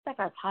Like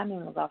our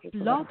timing was off just a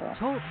little Blog bit.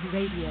 Talk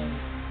Radio.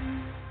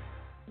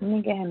 Let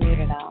me get him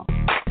muted out.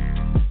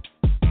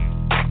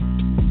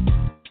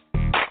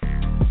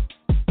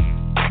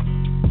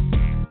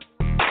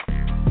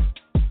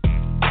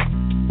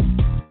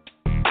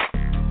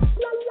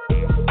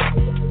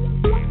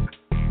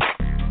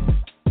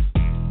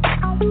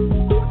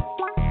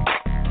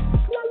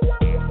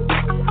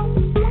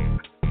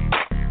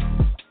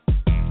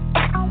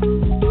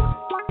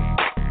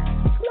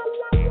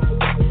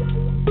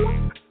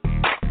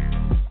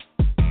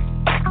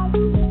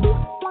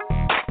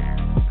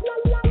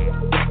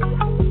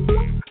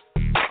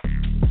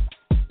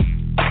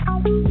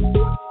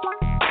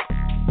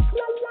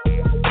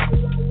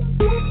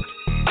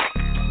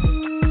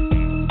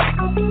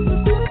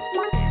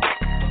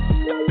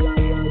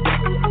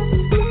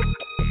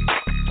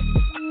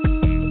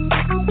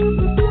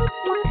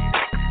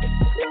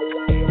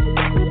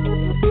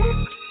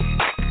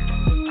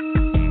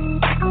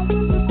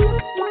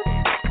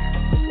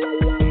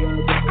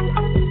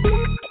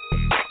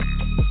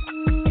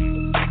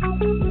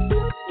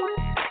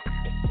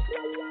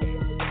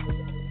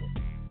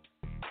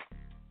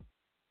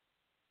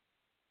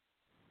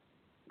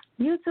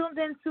 You tuned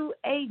into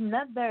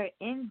another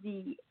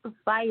Indie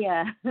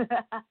Fire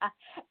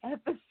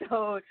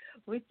episode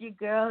with your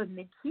girl,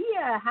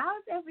 Nakia.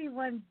 How's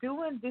everyone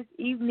doing this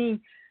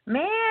evening?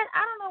 Man,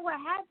 I don't know what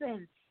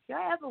happened.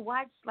 Y'all ever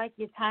watch, like,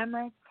 your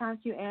timer count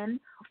you in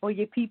or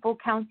your people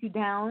count you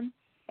down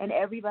and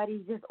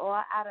everybody's just all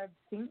out of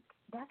sync?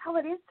 That's how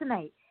it is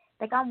tonight.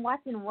 Like, I'm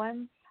watching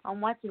one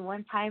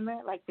timer,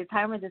 like the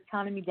timer that's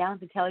counting me down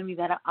to telling me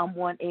that I'm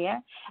on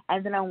air,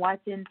 and then I'm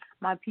watching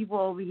my people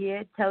over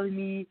here telling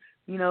me,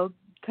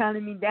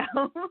 counting me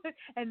down,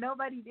 and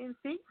nobody's in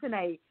sync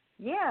tonight.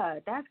 Yeah,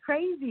 that's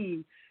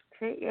crazy.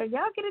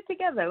 Y'all get it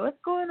together. What's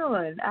going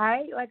on? All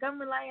right? Like, I'm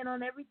relying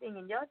on everything,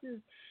 and y'all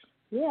just,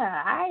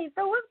 yeah. All right,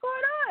 so what's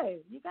going on?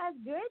 You guys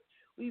good?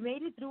 We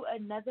made it through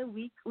another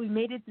week. We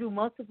made it through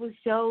multiple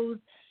shows.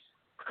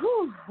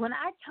 Whew, when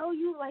I tell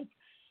you, like,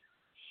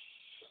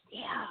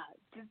 yeah,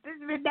 this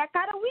has been that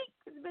kind of week.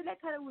 It's been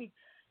that kind of week.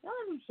 Let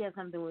me share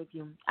something with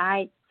you.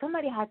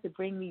 Somebody had to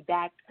bring me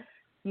back.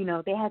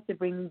 They had to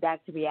bring me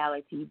back to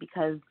reality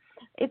because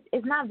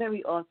it's not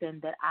very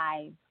often that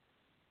I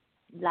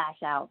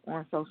lash out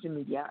on social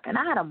media. And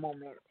I had a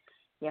moment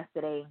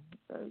yesterday.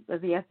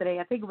 Was it yesterday?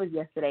 I think it was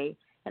yesterday.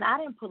 And I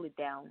didn't pull it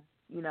down.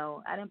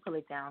 I didn't pull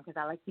it down because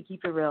I like to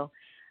keep it real.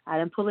 I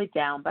didn't pull it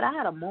down. But I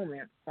had a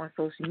moment on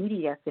social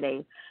media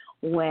yesterday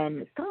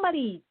when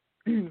somebody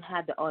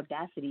had the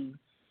audacity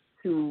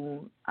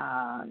to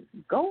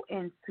go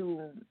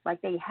into,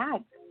 like, they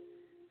hacked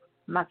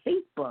my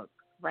Facebook,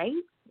 right?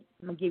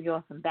 I'm going to give you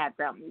all some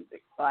background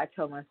music while I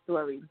tell my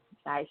story.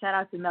 All right, shout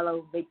out to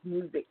Mellow Make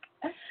Music.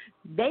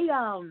 They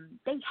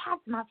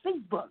hacked my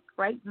Facebook,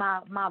 right?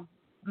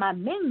 My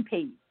main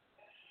page.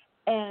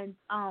 And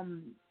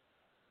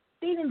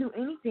they didn't do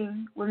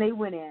anything when they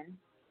went in.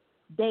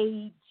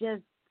 They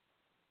just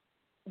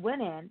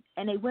went in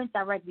and they went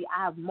directly.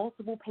 I have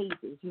multiple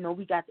pages.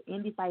 We got the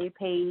Indie Fire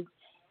page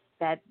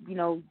that,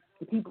 the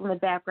people in the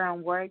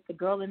background work, the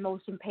Girl in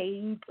Motion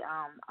page.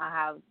 I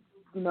have,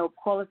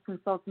 Callers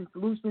Consulting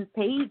Solutions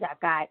page. I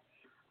got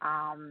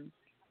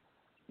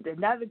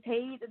another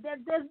page.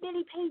 There's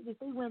many pages.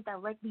 They went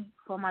directly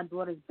for my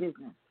daughter's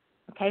business,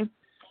 okay?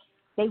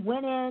 They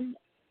went in,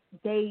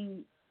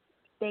 they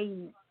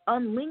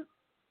unlinked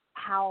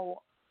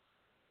how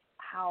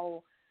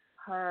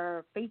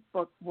her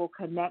Facebook will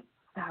connect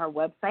to her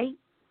website,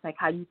 like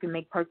how you can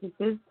make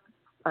purchases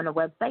on a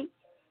website.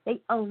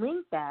 They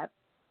unlinked that.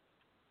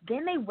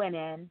 Then they went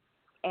in,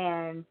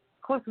 and,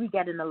 of course, we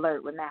get an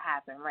alert when that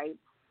happened, right?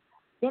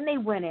 Then they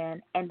went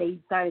in, and they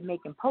started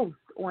making posts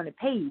on the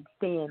page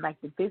saying, like,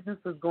 the business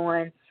was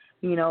going,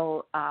 we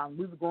were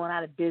going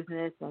out of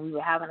business, and we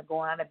were having a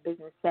going out of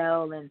business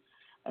sale, and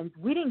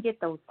we didn't get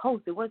those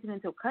posts. It wasn't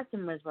until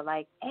customers were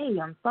like, hey,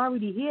 I'm sorry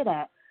to hear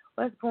that.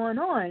 What's going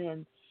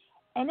on?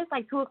 And it's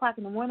like 2 o'clock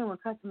in the morning when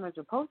customers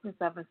were posting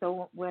stuff. And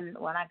so when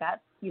I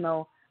got,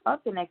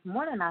 up the next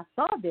morning, I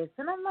saw this.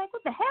 And I'm like,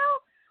 what the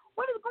hell?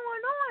 What is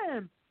going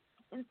on?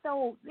 And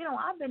so,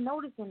 I've been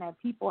noticing that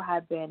people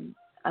have been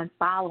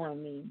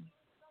unfollowing me,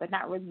 but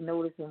not really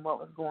noticing what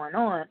was going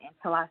on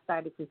until I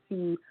started to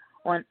see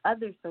on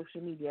other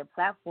social media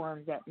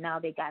platforms that now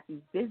they got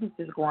these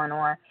businesses going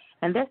on,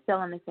 and they're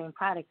selling the same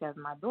product as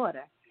my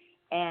daughter.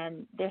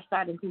 And they're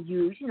starting to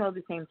use,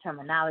 the same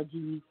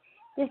terminologies.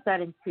 They're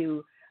starting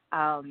to,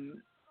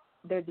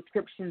 their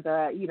descriptions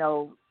are,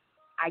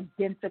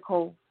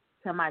 identical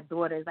to my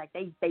daughter's. Like,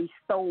 they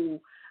stole,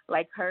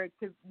 like, her,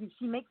 because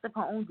she makes up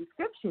her own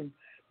descriptions,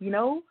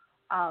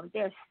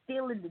 They're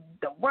stealing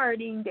the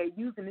wording. They're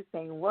using the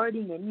same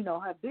wording. And,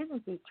 her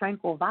business is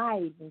Tranquil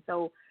Vibes. And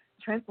so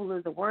tranquil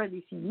is a word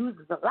that she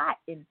uses a lot.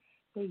 And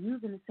they're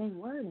using the same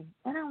wording.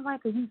 And I'm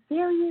like, are you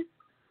serious?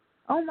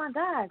 Oh, my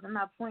gosh. I'm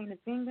not pointing a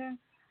finger.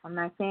 I'm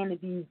not saying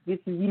that this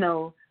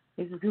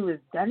is who has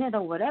done it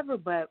or whatever.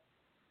 But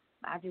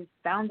I just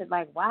found it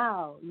like,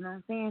 wow. You know what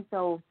I'm saying?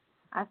 So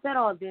I said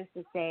all this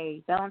to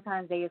say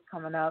Valentine's Day is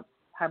coming up.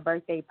 her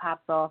birthday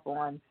pops off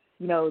on,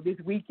 this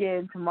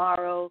weekend,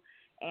 tomorrow.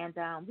 And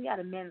we got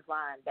a men's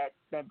line that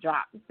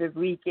drops this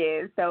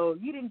weekend. So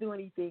you didn't do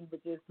anything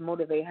but just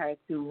motivate her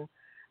to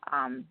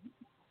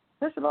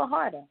push a little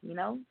harder,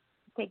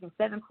 taking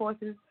 7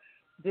 courses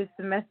this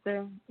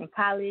semester in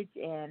college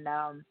and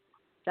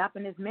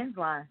dropping this men's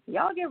line. So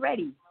y'all get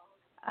ready.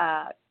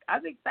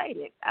 I'm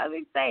excited.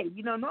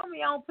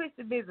 Normally I don't push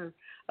the business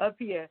up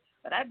here,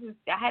 but I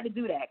had to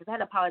do that because I had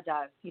to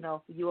apologize,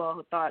 for you all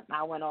who thought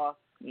I went off,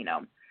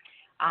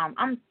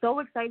 I'm so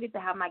excited to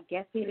have my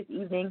guest here this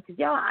evening because,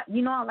 I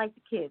like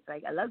the kids.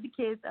 Like, I love the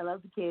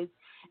kids,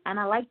 and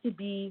I like to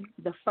be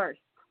the first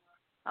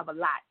of a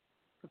lot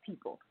for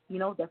people,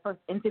 their first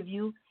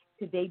interview,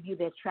 to debut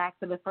their track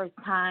for the first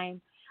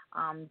time,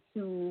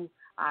 to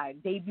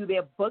debut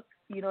their book,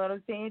 you know what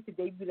I'm saying, to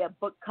debut their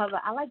book cover.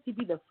 I like to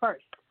be the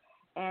first.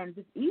 And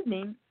this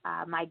evening,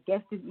 my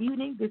guest this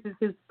evening, this is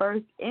his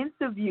first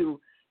interview,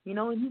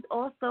 and he's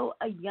also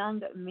a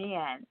young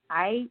man.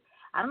 I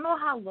don't know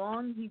how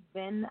long he's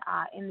been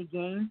in the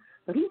game,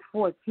 but he's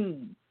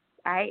 14,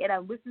 all right? And I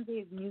listen to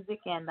his music,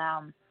 and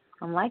I'm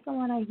liking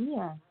what I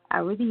hear. I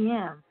really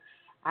am.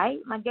 All right?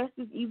 My guest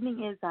this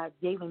evening is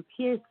Jalen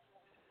Pierce.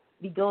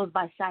 He goes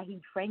by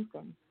Shaheed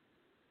Franklin.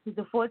 He's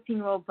a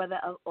 14-year-old brother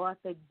of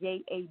author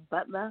J.A.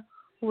 Butler,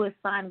 who is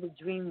signed with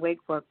Dream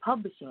Wakeford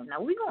Publishing. Now,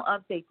 we're going to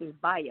update this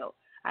bio, all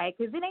right,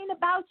 because it ain't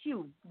about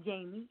you,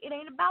 Jamie. It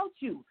ain't about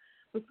you.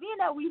 But seeing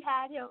that we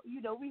had him,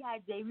 we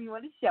had Jamie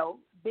on the show.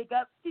 Big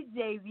up to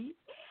Jamie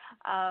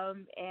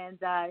and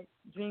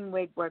Dream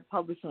Wakeford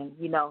Publishing.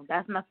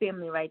 That's my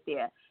family right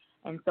there.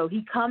 And so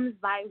he comes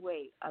by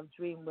way of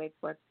Dream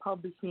Wakeford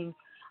Publishing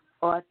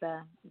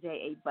author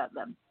J.A.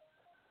 Butler.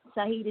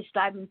 Shaheed is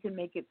striving to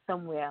make it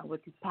somewhere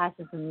with his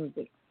passion for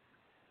music.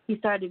 He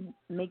started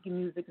making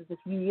music just a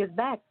few years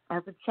back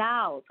as a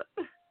child,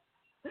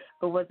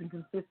 but wasn't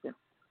consistent.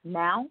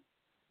 Now,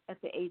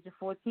 at the age of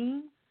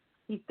 14,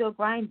 he's still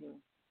grinding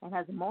and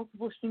has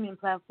multiple streaming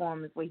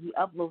platforms where he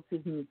uploads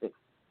his music.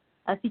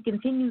 As he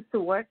continues to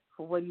work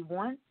for what he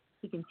wants,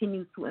 he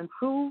continues to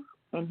improve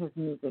in his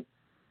music.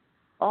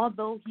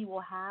 Although he will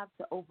have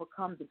to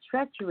overcome the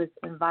treacherous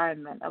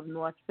environment of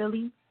North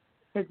Philly,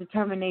 his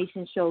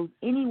determination shows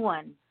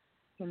anyone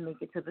can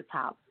make it to the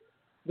top.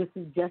 This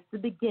is just the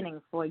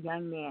beginning for a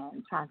young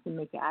man trying to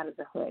make it out of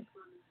the hood.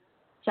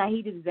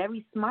 Shaheed is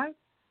very smart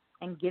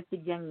and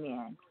gifted young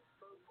man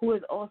who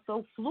is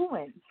also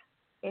fluent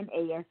in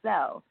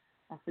ASL.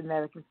 That's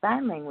American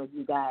Sign Language,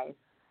 you guys.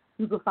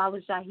 You can follow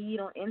Shaheed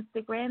on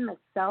Instagram at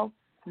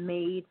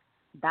selfmade.seed.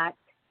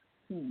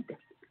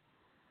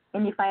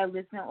 And if I have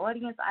listening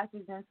audience, I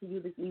present to you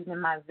this evening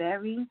my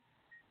very,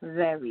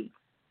 very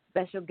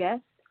special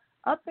guest,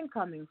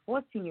 up-and-coming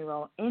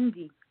 14-year-old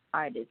indie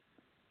artist,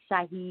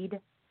 Shaheed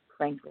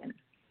Franklin.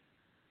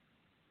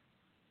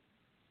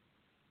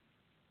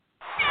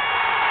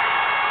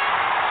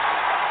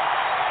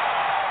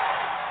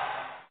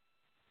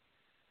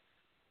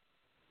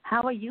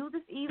 How are you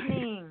this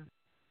evening?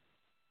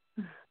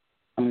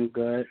 I'm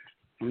good.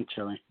 I'm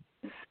chilling.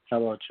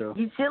 How about you?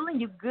 You chilling?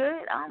 You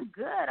good? I'm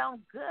good. Let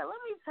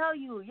me tell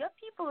you, your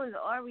people is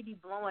already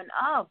blowing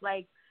up.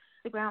 Like,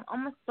 Instagram,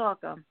 I'm a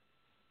stalker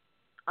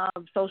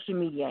of social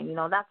media.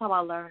 That's how I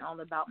learn all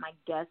about my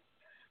guests.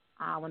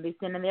 When they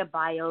send in their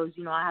bios,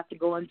 I have to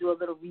go and do a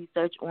little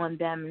research on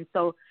them. And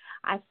so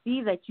I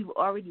see that you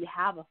already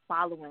have a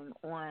following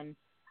on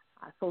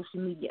social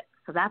media.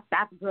 So that's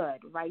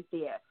good right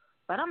there.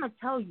 But I'm going to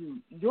tell you,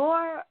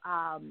 your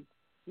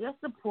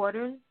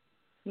supporters,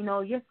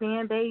 your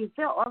fan base,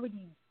 they're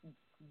already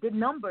the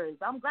numbers.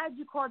 I'm glad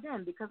you called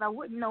them because I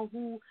wouldn't know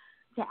who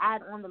to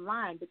add on the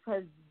line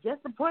because your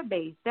support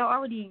base, they're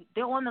on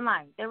the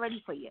line. They're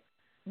ready for you.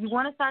 You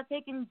want to start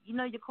taking,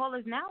 your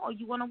callers now or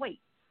you want to wait?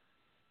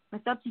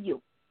 It's up to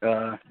you.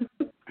 I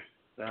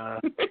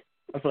feel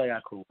like I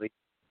could wait.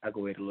 I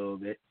could wait a little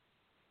bit.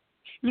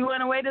 You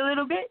want to wait a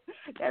little bit?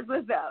 That's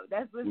what's up.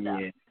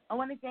 Yeah. I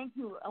want to thank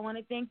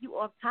you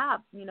off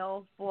top,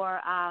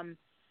 for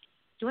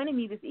joining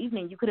me this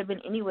evening. You could have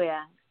been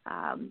anywhere,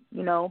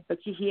 but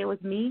you're here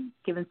with me,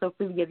 giving so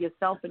freely of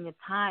yourself and your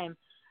time.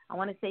 I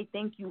want to say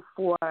thank you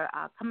for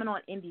coming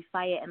on Indie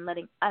Fire and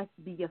letting us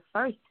be your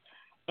first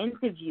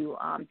interview.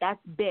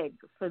 That's big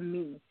for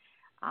me.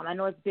 I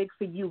know it's big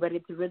for you, but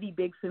it's really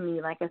big for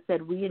me. Like I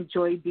said, we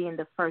enjoy being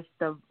the first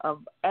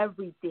of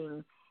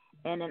everything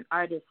in an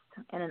artist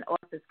and an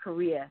author's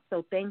career.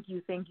 So thank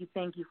you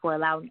for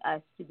allowing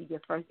us to be your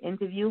first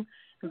interview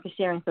and for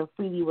sharing so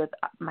freely with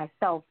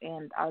myself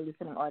and our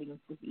listening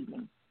audience this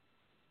evening.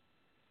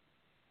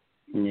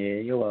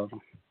 Yeah, you're welcome.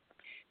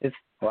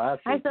 All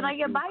right, so now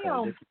your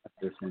bio.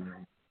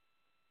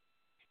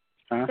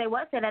 Huh? Say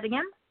what? Say that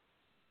again?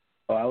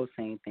 Oh, I was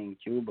saying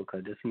thank you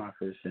because this is my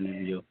first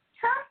interview.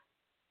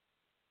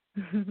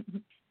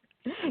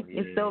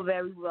 You're so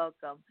very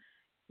welcome.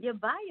 Your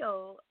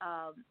bio,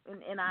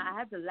 and I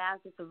had to laugh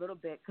just a little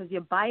bit because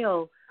your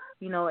bio,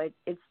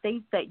 it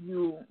states that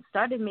you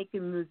started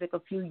making music a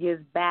few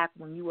years back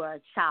when you were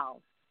a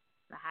child.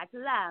 I had to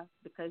laugh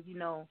because,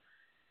 you're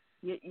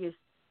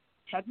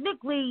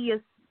technically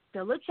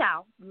still a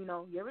child. You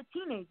know, you're a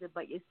teenager,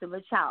 but you're still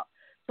a child.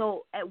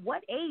 So at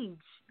what age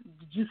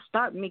did you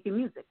start making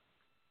music?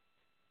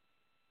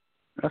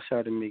 I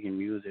started making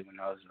music when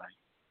I was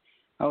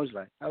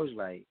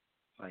like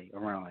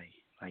around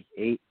like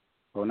 8.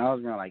 But when I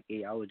was around like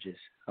 8, I was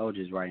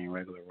just writing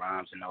regular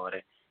rhymes and all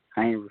that.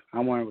 I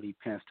wasn't really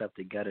putting stuff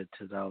together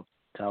till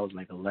I was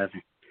like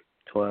 11,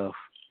 12.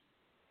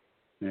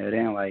 Yeah,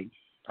 then like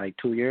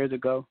 2 years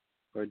ago,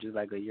 or just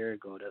like a year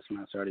ago, that's when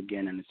I started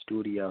getting in the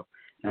studio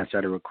and I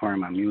started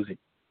recording my music.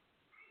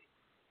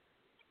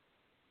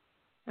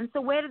 And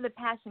so where did the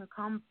passion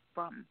come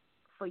from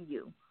for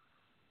you?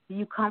 Do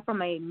you come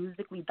from a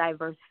musically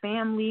diverse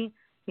family?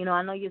 You know,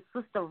 I know your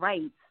sister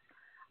writes,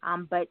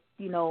 but,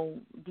 you know,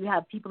 do you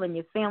have people in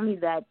your family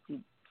that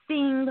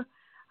sing?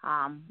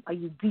 Are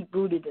you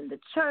deep-rooted in the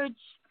church?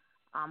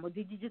 Or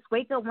did you just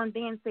wake up one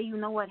day and say, you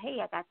know what, hey,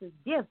 I got this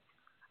gift.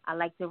 I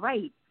like to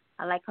write.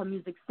 I like how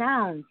music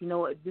sounds. You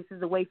know, this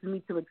is a way for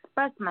me to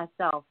express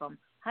myself.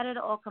 How did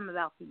it all come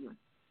about for you?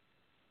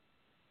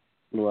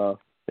 Well,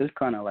 it's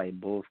kind of like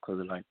both, cause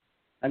like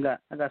I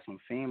got some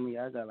family.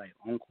 I got like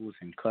uncles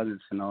and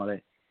cousins and all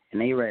that,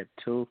 and they rap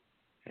too.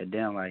 And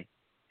then like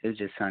it's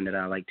just something that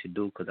I like to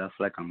do, cause I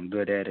feel like I'm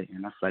good at it,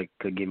 and I feel like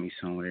it could get me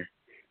somewhere.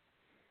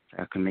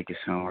 I could make it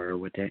somewhere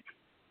with that.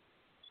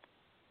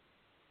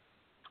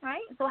 All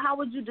right. So how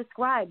would you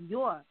describe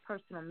your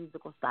personal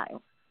musical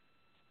style?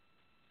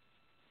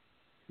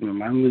 You know,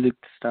 my music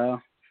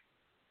style,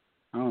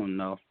 I don't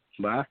know,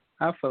 but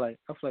I feel like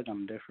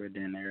I'm different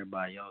than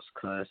everybody else,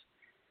 cause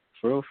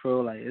for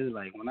real, like it's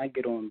like when I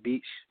get on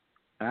beats,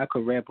 I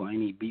could rap on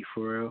any beat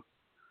for real,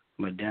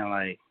 but then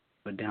like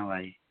I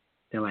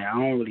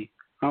don't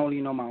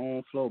really know my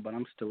own flow, but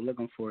I'm still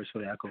looking for it so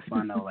that I can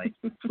find out like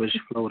which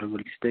flow to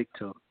really stick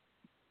to.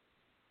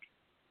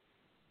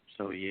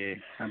 So yeah,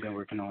 I've been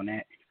working on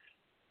that.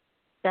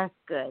 That's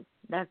good.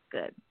 That's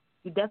good.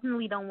 You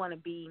definitely don't want to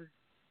be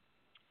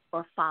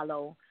or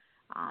follow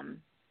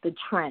the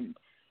trend.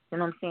 You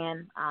know what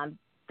I'm saying?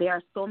 There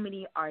are so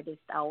many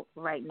artists out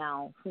right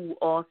now who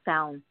all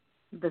sound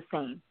the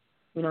same.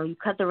 You know, you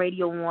cut the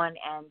radio on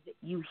and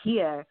you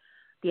hear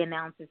the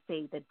announcers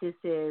say that this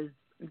is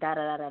da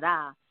da da da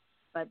da,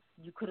 but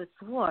you could have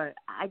swore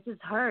I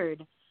just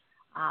heard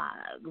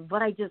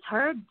what I just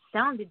heard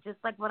sounded just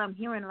like what I'm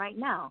hearing right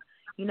now.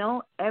 You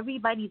know,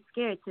 everybody's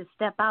scared to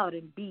step out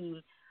and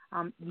be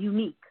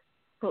unique.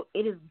 So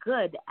it is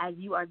good as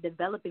you are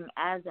developing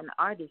as an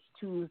artist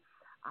to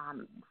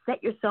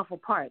set yourself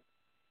apart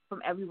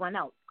from everyone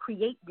else.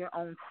 Create your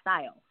own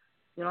style.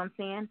 You know what I'm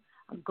saying?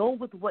 Go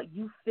with what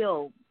you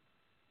feel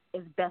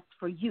is best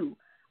for you.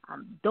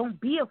 Don't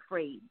be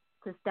afraid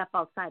to step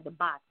outside the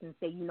box and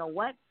say, you know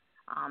what?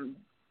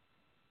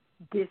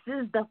 This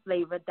is the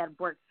flavor that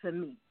works for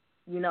me.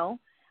 You know,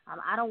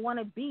 I don't want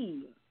to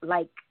be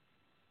like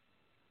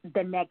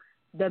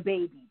the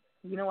baby.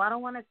 You know, I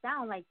don't want to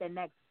sound like the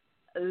next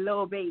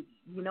Lil Baby.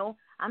 You know,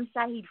 I'm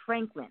Shaheed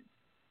Franklin.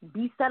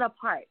 Be set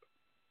apart.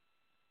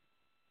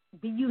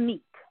 Be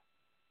unique.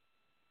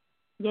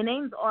 Your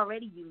name's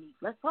already unique.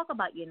 Let's talk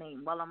about your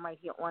name while I'm right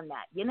here on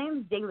that. Your name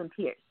is Jalen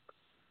Pierce.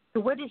 So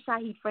where did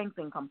Shaheed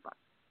Franklin come from?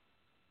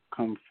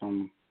 Come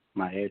from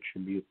my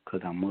attribute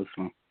because I'm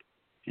Muslim,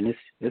 and it's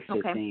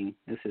Okay.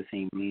 the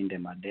same name that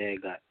my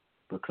dad got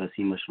because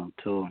he Muslim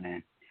too,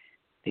 and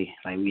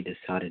we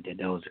decided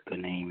that was a good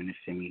name and it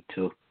fit me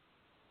too.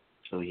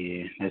 So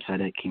yeah, that's how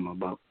that came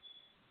about.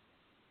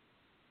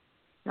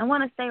 I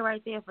want to stay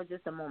right there for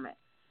just a moment.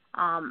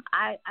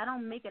 I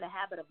don't make it a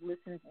habit of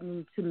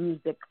listening to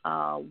music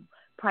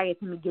prior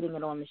to me getting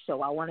it on the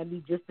show. I want to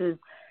be just as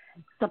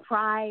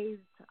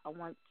surprised. I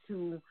want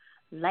to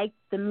like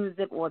the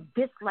music or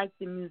dislike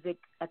the music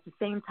at the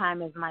same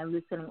time as my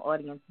listening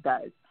audience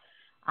does.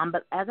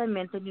 But as I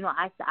mentioned, you know,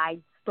 I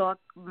stalk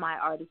my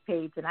artist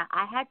page, and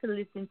I had to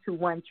listen to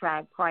one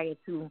track prior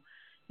to,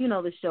 you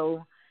know, the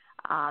show.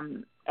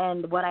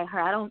 And what I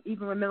heard, I don't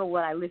even remember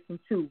what I listened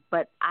to,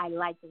 but I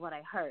liked what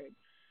I heard.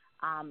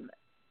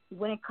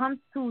 When it comes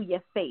to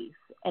your face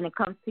and it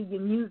comes to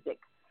your music,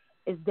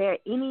 is there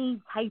any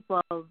type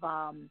of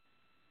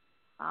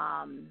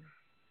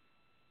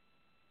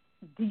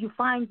do you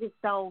find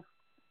yourself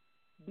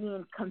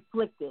being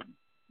conflicted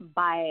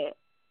by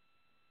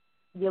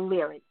your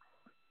lyrics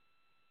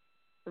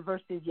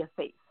versus your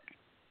face?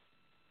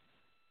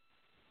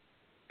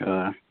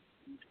 I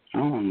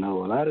don't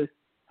know. A lot of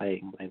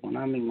like when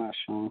I make my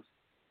songs,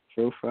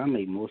 I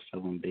make most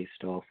of them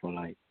based off of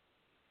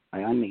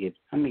I make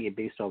it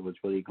based off what's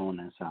really going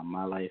on inside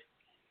my life.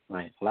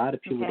 Like a lot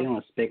of people, Okay. they don't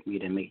expect me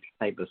to make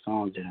the type of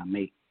songs that I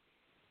make.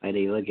 Like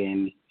they look at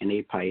me and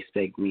they probably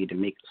expect me to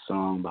make a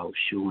song about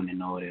shooting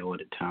and all that all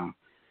the time.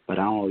 But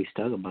I don't always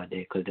talk about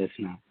that because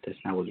that's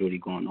not what's really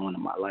going on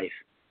in my life.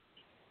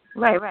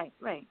 Right.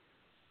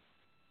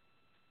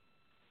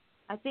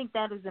 I think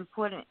that is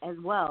important as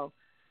well.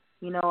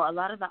 You know, a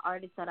lot of the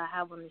artists that I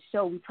have on the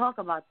show, we talk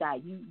about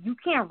that. You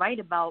can't write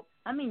about.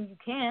 I mean, you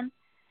can,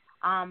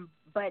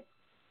 but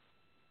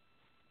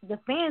the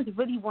fans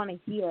really want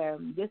to hear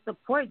your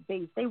support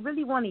base. They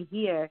really want to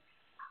hear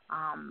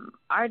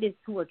artists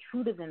who are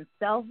true to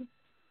themselves.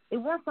 They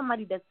want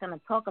somebody that's going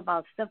to talk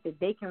about stuff that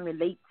they can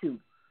relate to.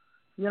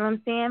 You know what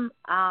I'm saying?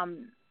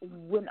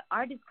 When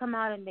artists come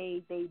out and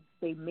they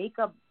make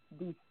up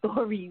these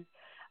stories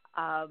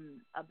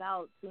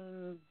about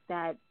things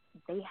that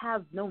they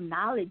have no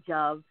knowledge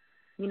of,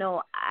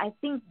 I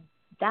think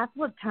that's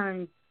what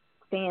turns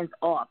fans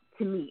off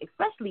to me,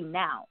 especially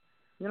now.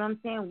 You know what I'm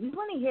saying? We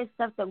want to hear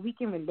stuff that we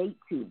can relate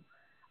to.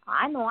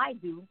 I know I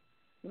do.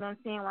 You know what I'm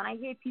saying? When I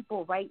hear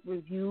people write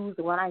reviews,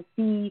 when I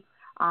see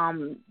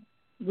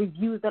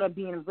reviews that are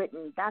being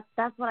written,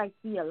 that's what I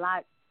see a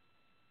lot,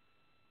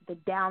 the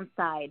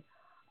downside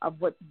of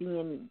what's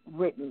being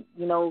written.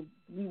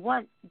 We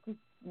want just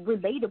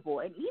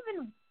relatable. And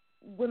even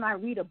when I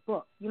read a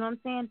book, you know what I'm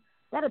saying,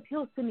 that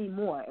appeals to me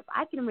more. If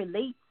I can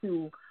relate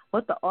to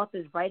what the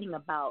author's writing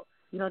about,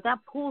 that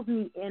pulls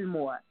me in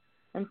more.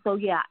 And so,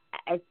 yeah,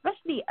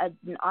 especially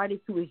an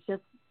artist who is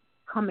just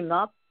coming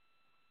up,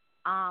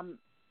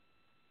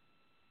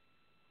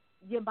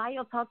 your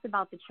bio talks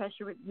about the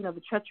treacherous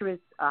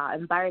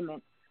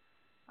environment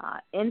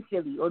in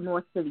Philly or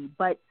North Philly,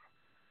 but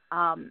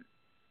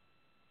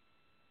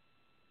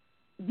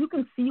you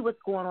can see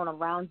what's going on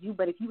around you.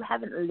 But if you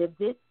haven't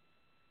lived it,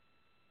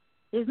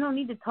 there's no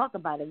need to talk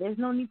about it. There's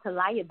no need to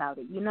lie about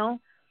it.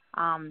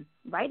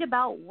 Write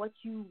about what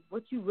you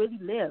really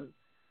live.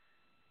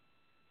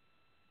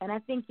 And I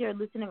think your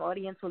listening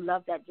audience will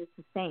love that just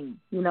the same.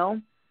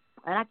 And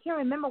I can't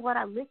remember what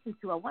I listened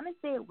to. I want to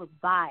say it was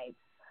Vibes.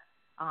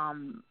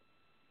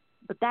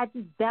 But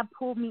that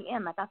pulled me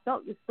in. Like, I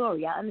felt your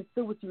story. I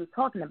understood what you were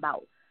talking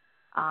about.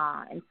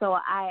 And so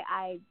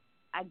I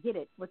get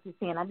it, what you're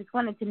saying. I just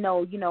wanted to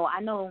know,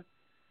 I know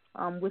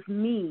with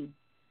me,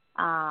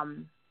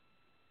 I'm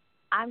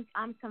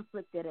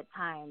conflicted at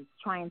times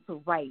trying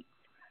to write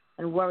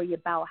and worry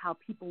about how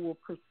people will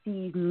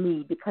perceive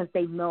me because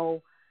they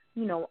know,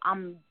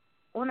 I'm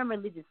on a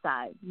religious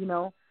side, and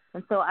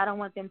so I don't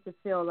want them to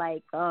feel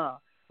like,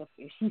 if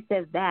she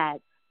says that,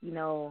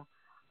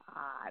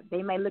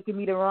 they might look at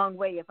me the wrong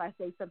way if I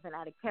say something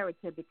out of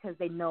character because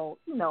they know,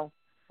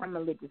 I'm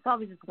religious. So I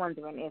was just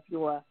wondering if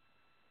you're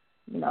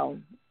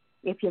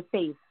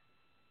safe,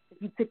 if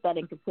you took that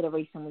in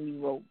consideration when you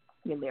wrote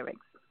your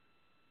lyrics.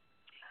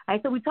 All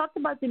right, so we talked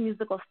about the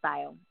musical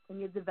style, and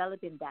you're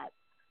developing that.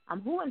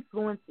 Who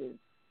influences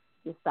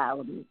your style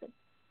of music?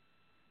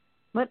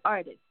 What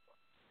artists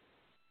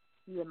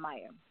do you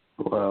admire?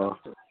 Well,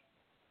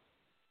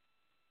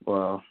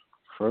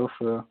 for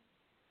real,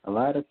 a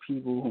lot of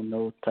people who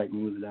know type of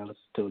music I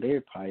listen to,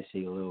 they'd probably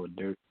say Lil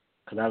Durk,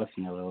 because I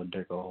listen to Lil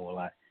Durk a whole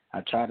lot.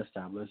 I try to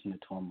stop listening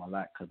to him a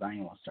lot because I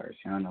ain't want to start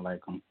sounding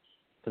like him,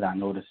 because I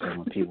notice that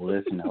when people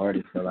listen to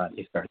artists a lot,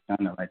 they start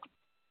sounding like him.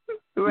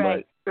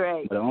 Right.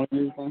 But the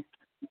only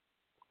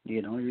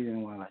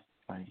reason why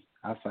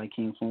I feel like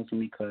he influenced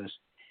me, because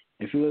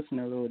if you listen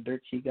to Lil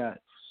Durk, he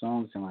got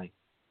songs in like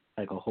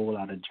a whole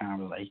lot of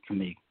genres. Like, he can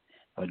make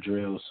a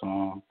drill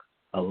song,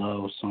 a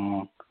love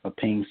song, a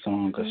pink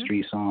song, a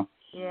street song.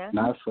 Yeah. And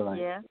I feel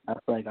like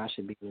I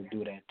should be able to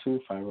do that too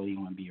if I really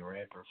want to be a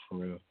rapper for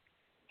real.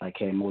 Like,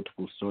 have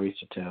multiple stories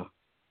to tell.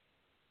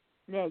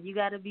 Yeah, you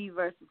got to be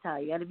versatile.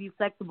 You got to be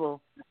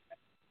flexible.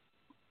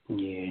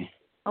 Yeah.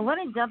 I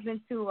want to jump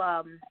into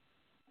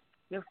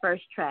your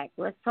first track.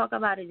 Let's talk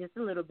about it just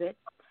a little bit.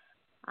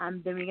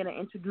 Then we're going to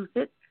introduce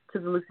it to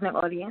the listening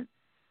audience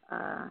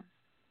and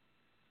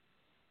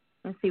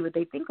see what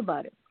they think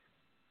about it.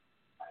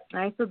 All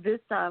right, so this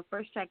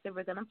first track that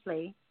we're going to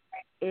play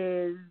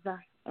is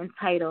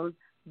entitled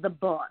The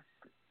Boss.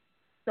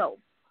 So,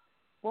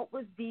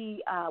 what's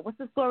the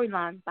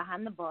storyline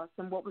behind The Boss,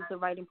 and what was the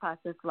writing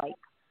process like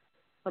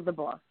for The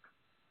Boss?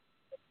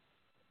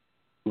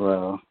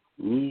 Well,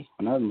 me,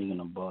 when I was making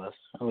The Boss,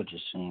 I was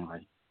just saying,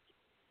 like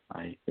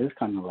it's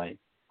kind of like,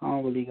 I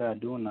don't really got to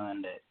do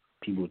nothing that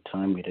people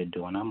tell me to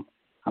do, and I'm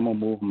going to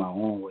move my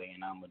own way,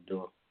 and I'm going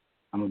to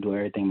do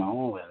everything my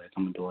own way. Like,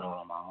 I'm going to do it all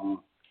on my own.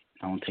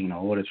 I don't take no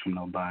orders from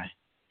nobody.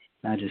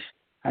 And I just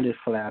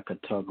feel like I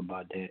could talk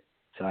about that.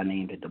 So I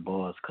named it The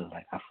Boss, because,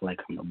 like, I feel like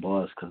I'm the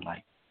boss, because,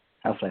 like,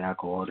 I feel like I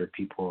could order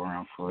people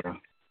around for real.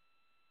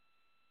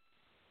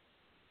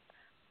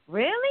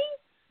 Really?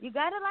 You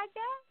got it like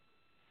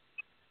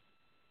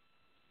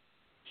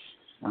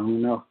that? I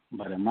don't know,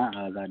 but in my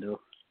eyes, I do.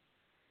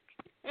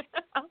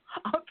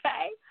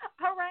 Okay.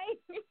 All right.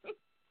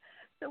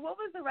 So what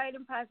was the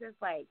writing process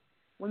like?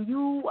 When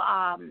you,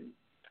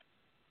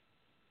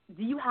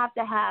 do you have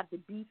to have the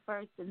beat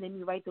first and then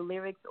you write the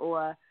lyrics,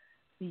 or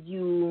do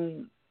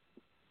you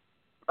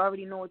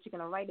already know what you're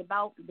going to write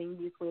about, then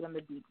you just wait on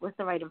the beat? What's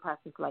the writing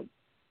process like?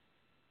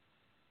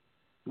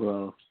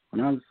 Well,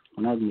 when I was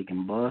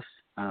making Boss,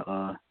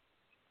 I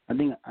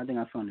think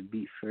I found the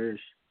beat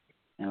first,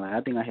 and like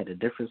I think I had a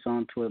different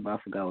song to it, but I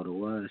forgot what it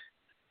was.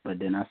 But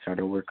then I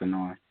started working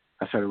on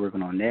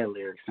that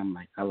lyrics. I'm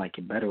like, I like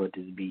it better with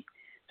this beat.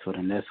 So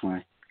the next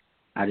one,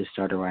 I just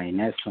started writing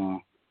that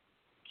song,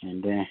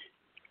 and then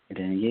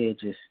yeah, it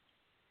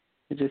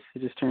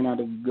just turned out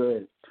to be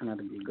good. Turned out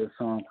to be a good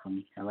song for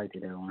me. I liked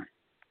it that one.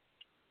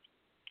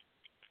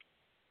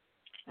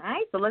 All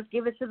right, so let's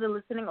give it to the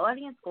listening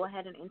audience. Go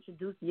ahead and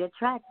introduce your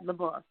track, The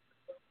Boss.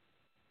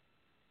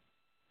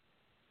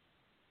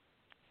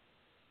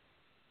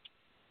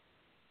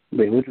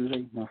 Wait, what did you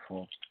say? My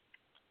fault.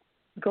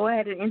 Go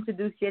ahead and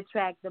introduce your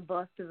track, The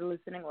Boss, to the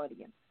listening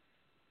audience.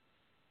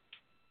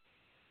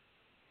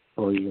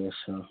 Oh yeah,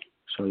 so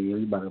yeah,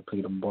 we about to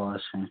play The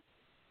Boss, and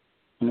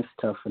it's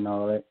tough and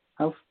all that.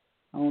 I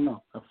don't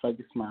know. I feel like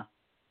it's my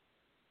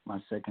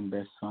second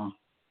best song.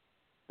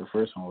 The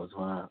first one was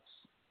Vibes.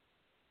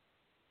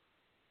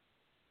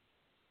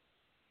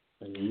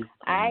 All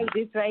right,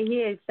 this right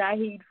here is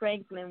Shaheed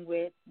Franklin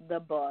with The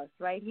Boss,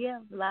 right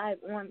here, live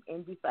on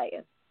Indie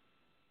Fire.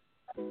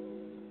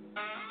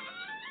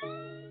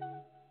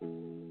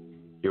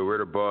 Yo, where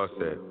the boss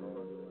at?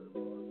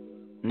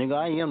 Nigga,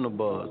 I am the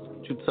boss.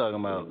 What you talking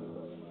about?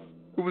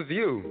 Who was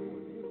you?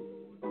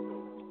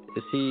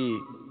 Is he?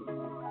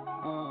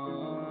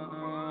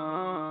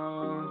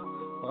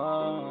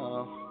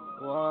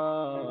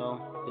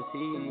 Is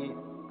he?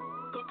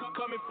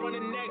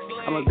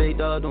 I'm a big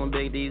dog doing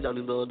big D's. All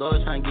these little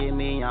dogs trying to get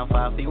me. I'm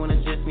 5 feet when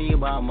it's just me.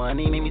 About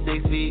money, make me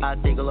 6 feet. I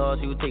take a loss,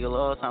 you take a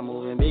loss. I'm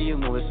moving big, you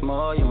moving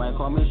small. You might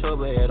call me short,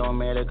 but it don't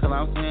matter. Cause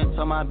I'm sitting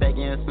to my back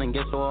and sling.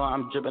 Guess what?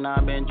 I'm dripping,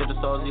 I've been dripping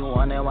sauce. You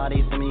wonder why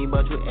they send me,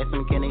 but you ask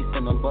them, can they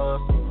send the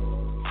boss?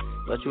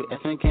 But you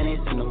ask me, can they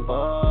send the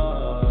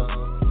boss?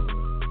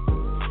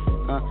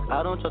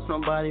 I don't trust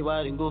nobody,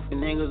 why the goofy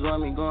niggas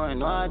want me going?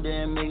 No, I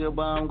didn't make it,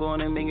 but I'm going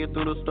to make it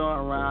through the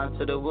storm around.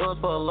 To the woods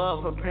for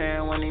love,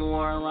 preparing when they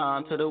weren't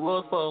around. To the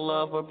woods for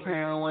love,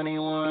 preparing when they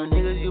weren't.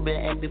 Niggas, you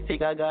been acting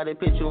fake, I gotta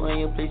put you in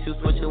your place. You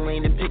switch your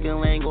lane, to pick a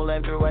lane, go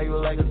left or right, you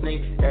like a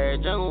snake. Every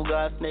jungle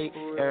got a snake,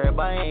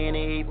 everybody ain't a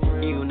ape.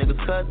 You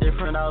niggas cut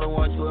different, I don't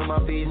want you in my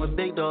face. I'm a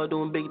big dog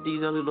doing big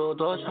D's, other little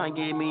dogs trying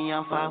to get me.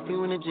 I'm 5 feet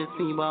when it just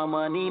me, about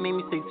money, make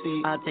me 6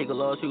 feet. I take a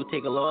loss, you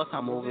take a loss.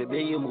 I move it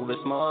big, you move it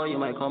small. You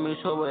might call me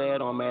short, but it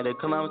don't matter.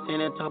 Cause I'm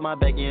sitting and talk my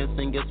back and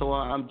sing. Guess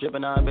what? I'm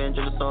dripping, I've been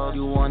dripping sauce.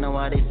 You wanna know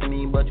why they send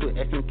me, but you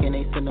ask me, can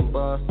they send the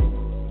boss?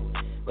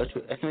 But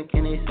you ask me,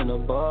 can they send the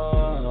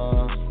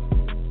boss?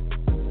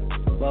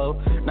 Whoa,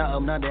 not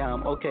up, not down,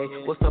 I'm okay.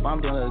 What's up,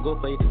 I'm doing, let's go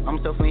play. I'm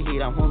self in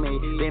heat, I'm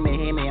homemade. They may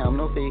hate me, I'm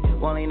no fake.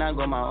 Only not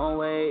go my own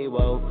way,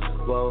 whoa.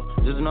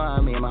 Just know I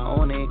made my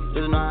own name.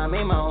 Just know I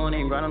made my own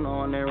name. Grinding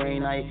on the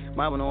rain night.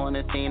 Mobbing on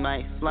the same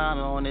night.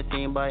 Sliding on the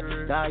same bike.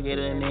 Gotta get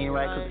a name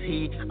right, cause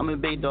I'm a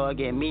big dog,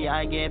 get me,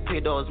 I get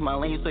paid dogs. My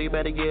lane, so you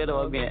better get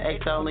off. Get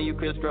XL and you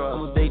crisscross.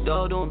 I'm a big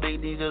dog doing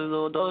big D's, just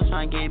little dogs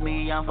trying to get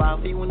me. I'm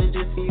 5 feet when it's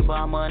just me.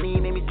 By money,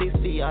 make me 6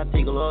 feet. I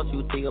take a loss,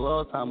 you take a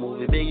loss. I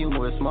move it big, you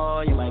move it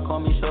small. You might call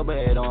me short, but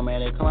it don't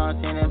matter. Come on,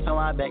 stand and tell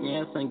my back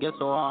and sing. Guess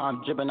what?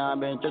 I'm dripping, I've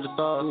been dripping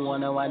sauce. You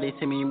wonder why they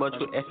send me, but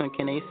you asking,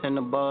 can they send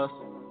the boss?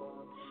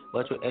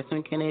 But you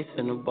asking, can they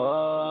send the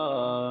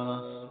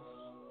boss?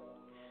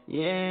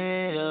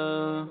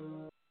 Yeah.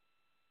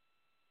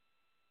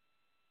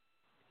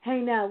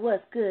 Hey now,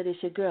 what's good?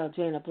 It's your girl,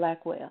 Jana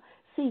Blackwell,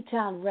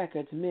 C-Town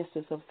Records,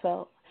 Mistress of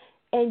Soul.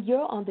 And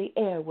you're on the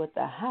air with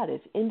the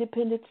hottest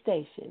independent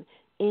station,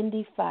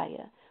 Indie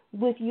Fire,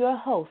 with your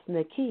host,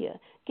 Nakia,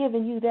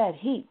 giving you that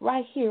heat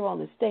right here on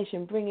the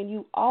station, bringing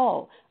you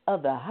all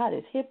of the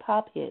hottest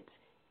hip-hop hits,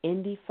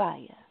 Indie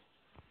Fire.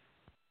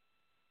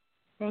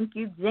 Thank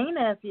you,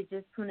 Jana. If you're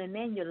just tuning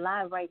in, you're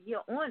live right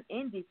here on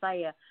Indie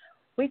Fire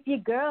with your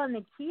girl,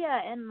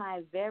 Nakia, and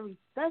my very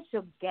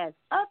special guest,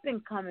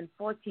 up-and-coming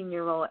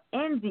 14-year-old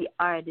indie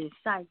artist,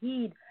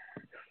 Shaheed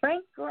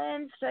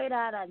Franklin, straight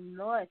out of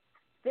North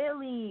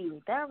Philly.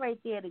 That right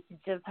there that you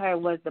just heard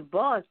was The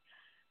Boss.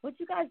 What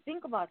you guys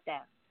think about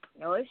that?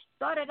 You know, it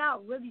started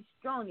out really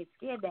strong. It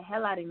scared the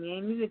hell out of me. I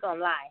ain't even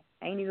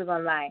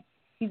gonna lie.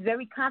 He's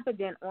very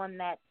confident on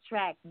that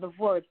track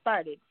before it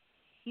started.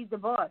 He's the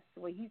boss,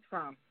 where he's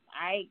from.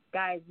 All right,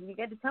 guys, you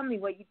got to tell me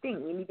what you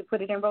think. We need to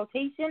put it in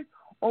rotation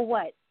or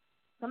what?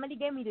 Somebody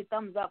gave me the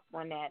thumbs up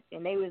on that,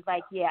 and they was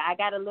like, yeah, I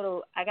got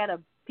a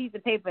piece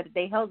of paper that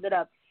they held it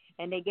up,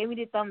 and they gave me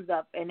the thumbs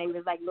up, and they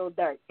was like, Lil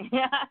Durk.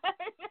 I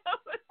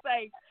was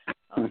like,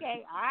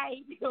 okay, all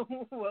right,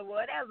 well,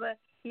 whatever.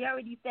 He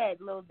already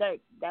said Lil Durk.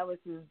 That was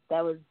his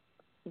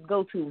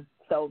go-to.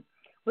 So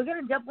we're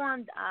gonna jump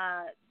on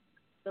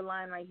the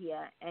line right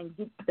here and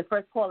get the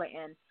first caller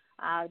in.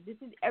 This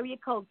is area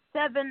code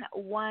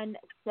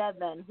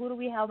 717. Who do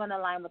we have on the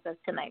line with us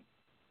tonight?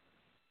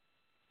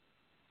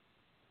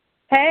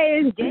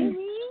 Hey, it's Jamie.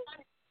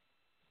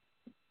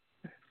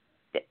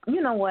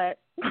 You know what?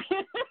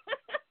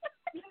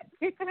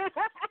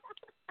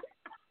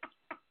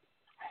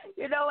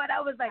 You know what?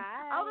 I was like,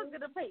 hi. I was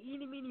going to play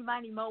eeny, meeny,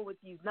 miny, mo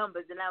with these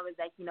numbers, and I was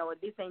like, you know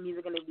what? This ain't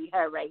even going to be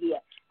her right here.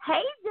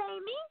 Hey,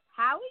 Jamie.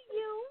 How are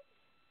you?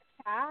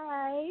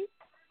 Hi.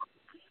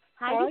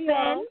 How you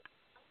been?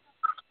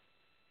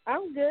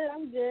 I'm good.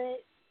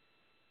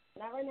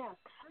 Not right now.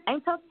 I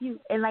ain't talked to you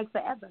in like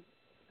forever.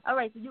 All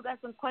right, so you got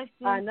some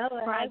questions. I know.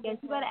 For our guest.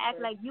 You gotta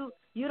act like you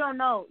don't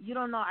know. You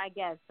don't know our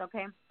guest,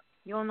 okay?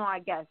 You don't know our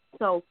guest.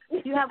 So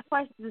if you have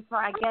questions for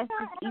our guest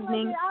this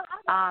evening,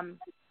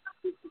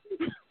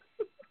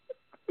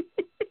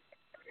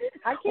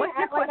 I can't What's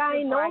your act like I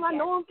question ain't for know our him. I guest?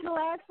 know him for the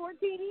last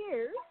 14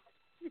 years.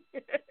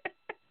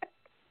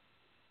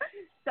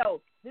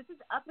 So this is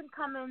up and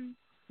coming,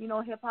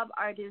 hip hop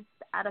artist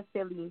out of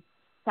Philly,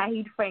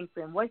 Shaheed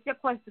Franklin. What's your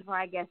question for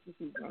our guest this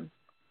evening?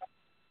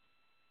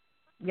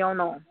 You don't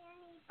know him.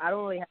 I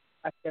don't really have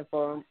a question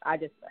for him. I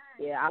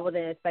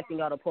wasn't expecting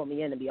y'all to pull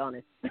me in, to be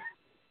honest.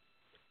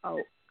 Oh.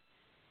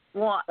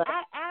 Well,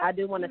 I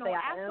do want to say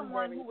I as am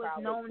someone very who has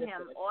proud known of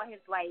him this. all his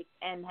life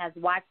and has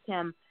watched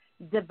him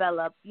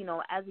develop,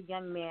 as a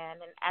young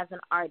man and as an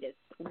artist,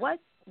 what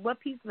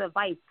piece of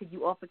advice could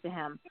you offer to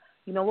him?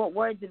 What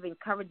words of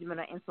encouragement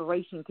or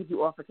inspiration could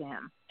you offer to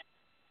him?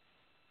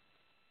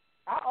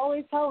 I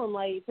always tell him,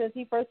 like, since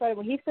he first started,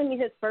 when he sent me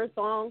his first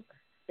song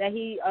that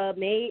he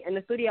made in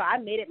the studio, I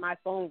made it my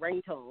phone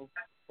ringtone.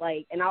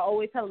 Like, and I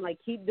always tell him, like,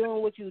 keep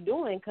doing what you're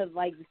doing, because,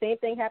 like, the same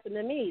thing happened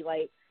to me.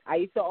 Like, I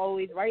used to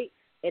always write,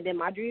 and then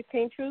my dreams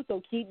came true,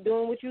 so keep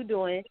doing what you're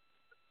doing,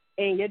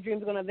 and your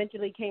dreams are going to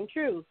eventually came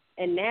true.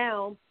 And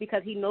now,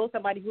 because he knows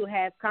somebody who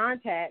has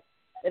contact,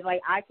 it's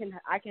like I can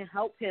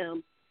help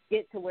him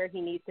get to where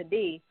he needs to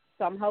be.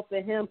 So I'm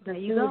helping him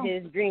pursue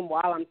his dream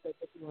while I'm still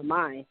pursuing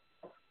mine.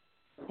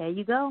 There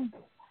you go.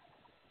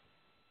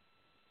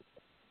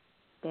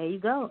 There you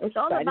go. It's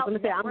all so about. I just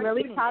want to say I'm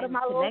really proud of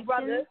my little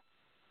brother.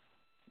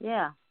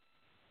 Yeah.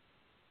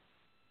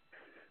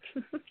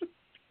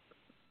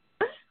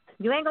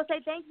 You ain't gonna say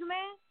thank you,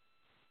 man?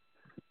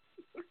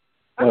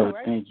 Oh,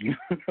 right? Thank you.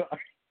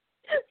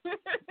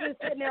 Just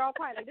sitting there all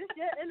quiet, like, this is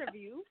your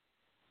interview.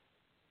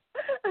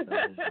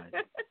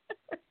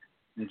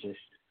 I'm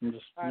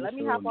just all right, let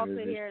me hop off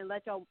in here and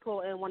let y'all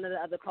pull in one of the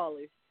other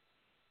callers.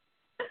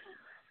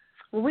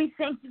 Well, we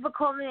thank you for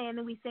calling in,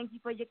 and we thank you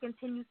for your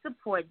continued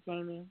support,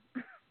 Jamie.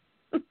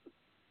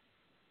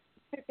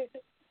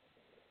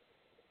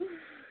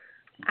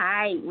 All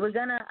right, we're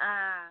going to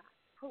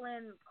pull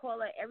in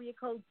caller area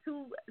code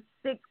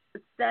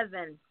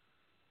 267.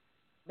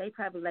 They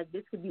probably like,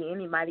 this could be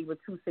anybody with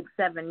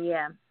 267,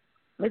 yeah.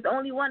 It's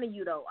only one of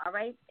you, though, all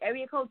right?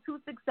 Area code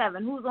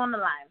 267. Who's on the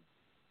line?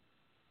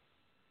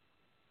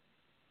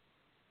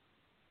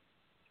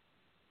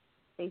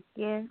 Stay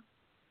scared.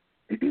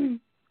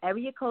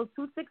 Area code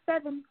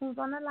 267. Who's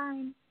on the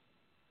line?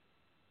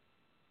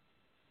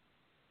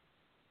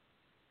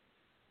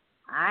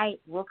 All right,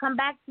 we'll come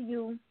back to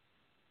you.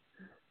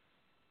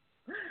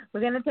 We're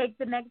going to take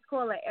the next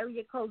caller,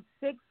 area code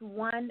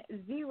 610.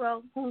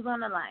 Who's on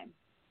the line?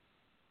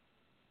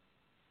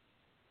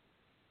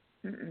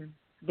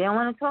 They don't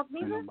want to talk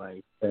neither?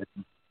 Nobody.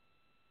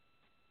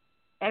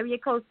 Area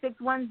code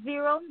 610.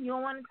 You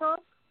don't want to talk?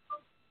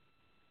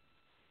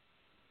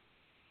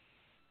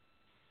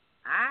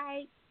 All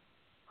right.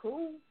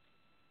 Cool.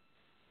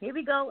 Here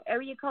we go.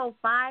 Area code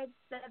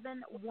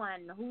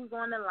 571. Who's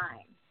on the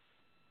line?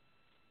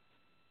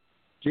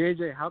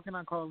 JJ, how can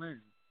I call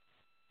in?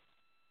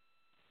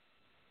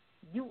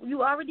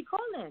 You already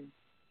called in.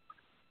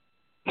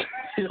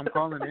 I'm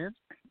calling in?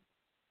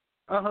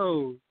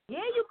 Oh.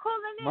 Yeah, you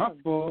calling in. My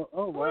fault.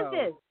 Oh, wow. Who is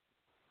this?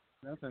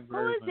 That's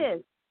embarrassing. Who is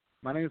this?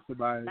 My name is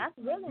Tobias. That's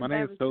really My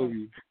name is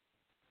Toby.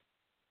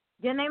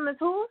 Your name is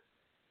who?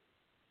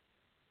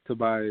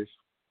 Tobias.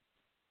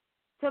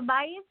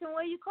 Tobias, and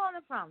where you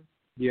calling from?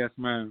 Yes,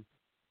 ma'am.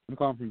 I'm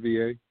calling from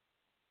VA.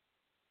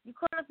 You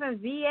calling from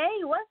VA?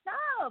 What's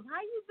up?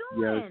 How you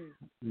doing? Yes.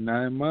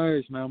 Not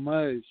much.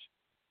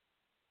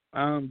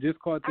 Just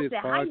caught this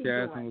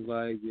podcast and was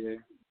like, yeah.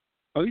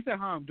 Oh, you said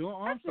how I'm doing?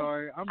 Oh, I'm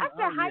sorry. I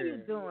said, how you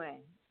doing?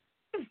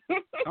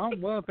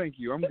 I'm well, thank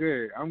you. I'm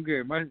good.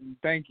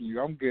 Thank you.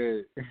 I'm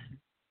good.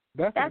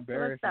 That's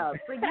embarrassing. What's up.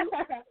 So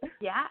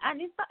yeah, and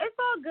it's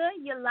all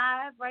good. You're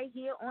live right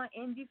here on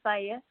Indie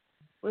Fire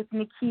with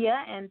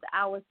Nakia and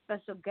our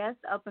special guest,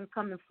 up and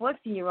coming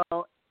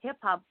 14-year-old hip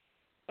hop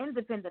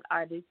independent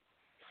artist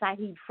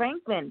Shaheed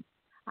Franklin.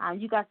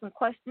 You got some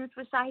questions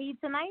for Shaheed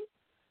tonight?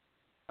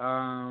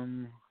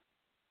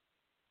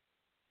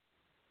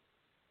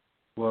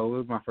 Well, what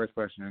was my first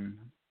question?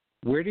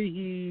 Where did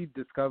he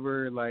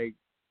discover, like,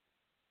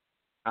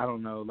 I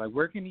don't know, like,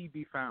 where can he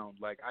be found?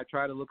 Like, I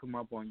try to look him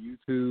up on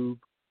YouTube.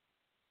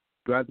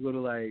 Do I have to go to,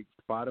 like,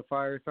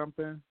 Spotify or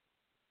something?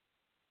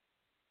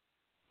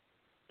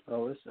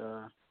 Oh, it's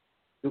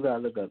you gotta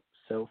look up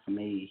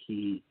Self-Made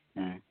Heat,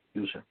 and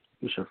you should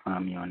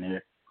find me on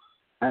there.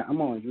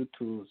 I'm on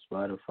YouTube,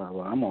 Spotify.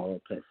 Well, I'm on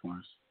all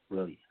platforms.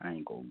 Really, I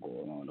ain't gonna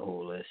go on the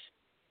whole list.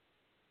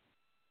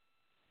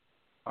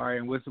 All right,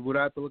 and what do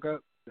I have to look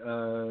up?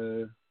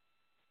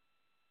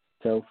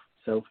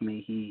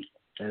 Self-Made Heat,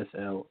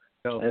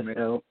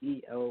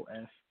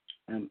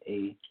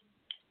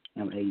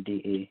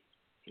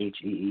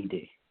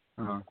 SLEOFMADAHEED.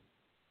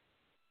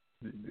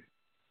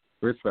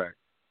 Respect.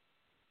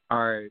 All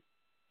right,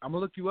 I'm gonna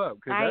look you up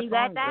because you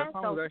got that. That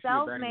song So was actually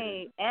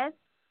Self-Made,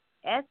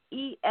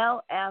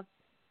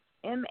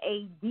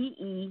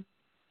 SELFMADEHEED,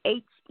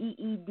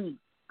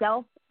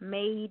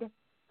 Self-Made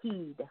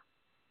Heed.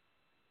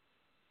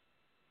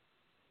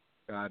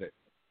 Got it.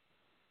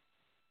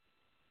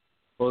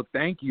 Well,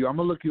 thank you. I'm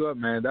gonna look you up,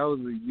 man. That was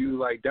you,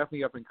 like,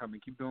 definitely up and coming.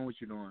 Keep doing what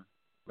you're doing.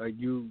 Like,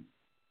 you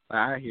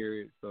I hear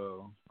it,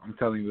 so I'm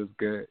telling you it's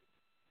good.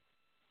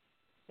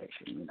 That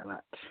should mean a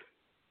lot.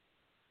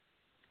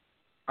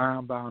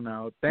 I'm bound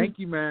out. Thank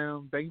you,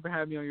 ma'am. Thank you for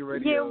having me on your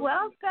radio. You're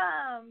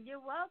welcome. You're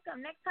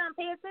welcome. Next time,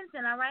 pay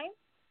attention, all right?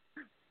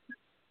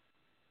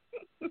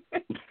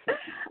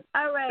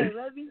 All right,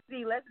 let me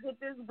see. Let's get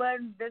this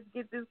button. Let's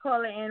get this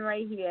caller in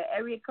right here.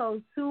 Area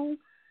code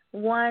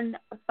 215.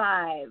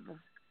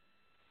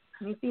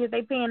 Let me see if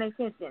they paying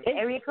attention.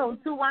 Area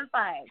code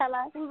 215.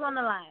 Hello. Who's on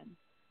the line?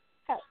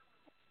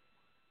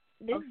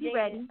 This is Jada.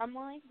 Ready? I'm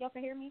on. Y'all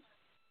can hear me?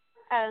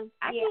 I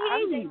I'm can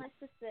hear you. Jalen's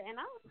sister, and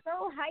I'm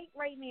so hyped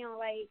right now.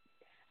 Like,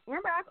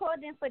 remember I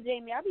called in for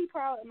Jamie. I'll be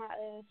proud of my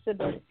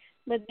sibling.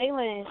 But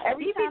Jalen,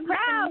 every She time be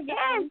proud.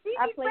 Yes, she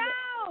I be play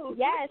proud. it.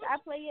 Yes, I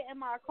play it in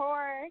my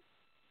car.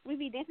 We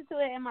be dancing to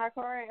it in my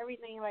car and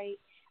everything.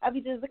 Like, I be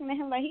just looking at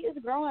him like he is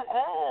growing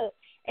up.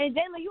 And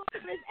Jalen, you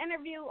in this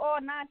interview all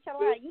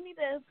nonchalant. You need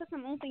to put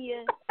some oomph in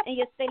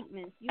your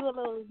statements. You a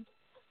little.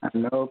 I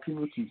know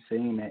people keep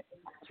saying that.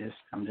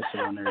 I'm just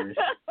so nervous.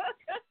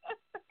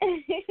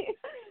 He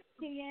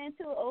getting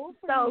too old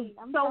for me.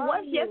 So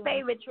what's your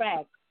favorite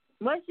track?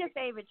 What's your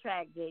favorite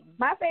track, Jaden?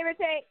 My favorite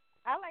track,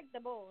 I like The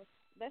Boss.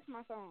 That's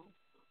my song.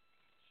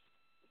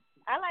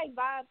 I like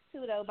Vibes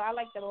too, though, but I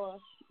like The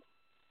Boss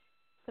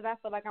because I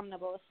feel like I'm the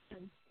boss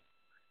too.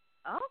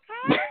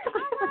 Okay,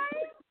 all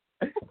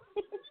right.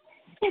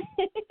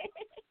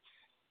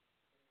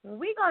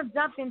 We're going to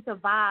jump into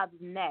Vibes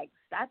next.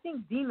 I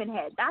think Demon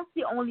Head, that's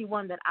the only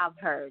one that I've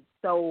heard.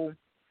 So,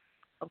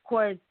 of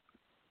course,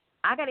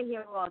 I got to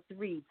hear all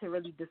three to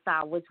really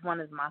decide which one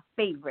is my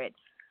favorite.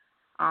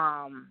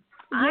 I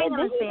ain't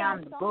going to say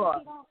I'm the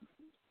boss.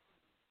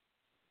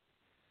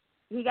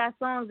 He got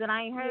songs that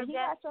I ain't heard he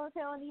yet? got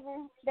songs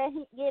even that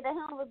the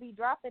him would be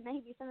dropping and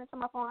he be sending to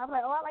my phone. I'm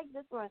like, oh, I like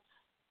this one.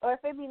 Or if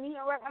it be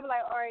needing work, I'm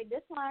like, all right,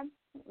 this one,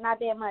 not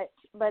that much.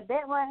 But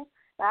that one,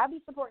 I'll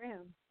be supporting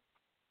him.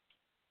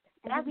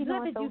 That's good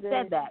that you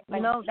said that.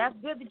 You know, that's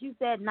good that you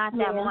said not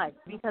that much,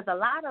 because a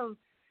lot of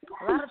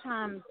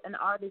times an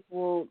artist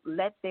will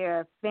let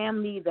their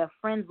family, their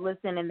friends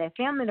listen, and their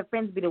family and their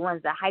friends be the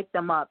ones that hype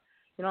them up.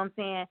 You know what I'm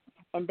saying?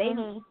 And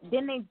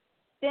then they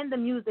send the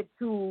music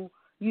to,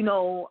 you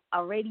know,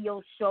 a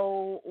radio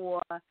show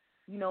or,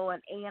 you know,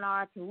 an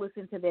A&R to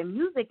listen to their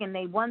music, and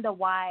they wonder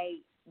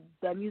why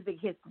their music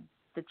hits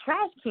the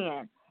trash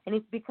can. And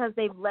it's because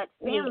they've let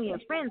family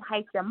and friends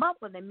hype them up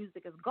when their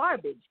music is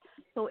garbage.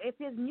 So if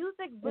his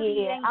music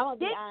really ain't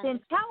shit,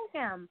 then tell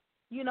him,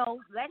 you know,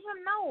 let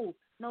him know.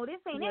 No, this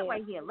ain't it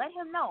right here. Let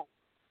him know.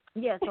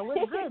 Yeah, so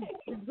it's good.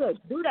 It's good.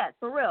 Do that,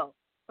 for real.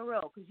 For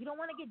real, because you don't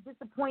want to get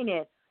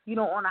disappointed, you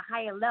know, on a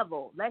higher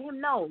level. Let him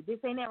know.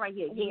 This ain't it right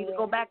here. You need to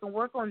go back and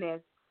work on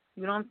this.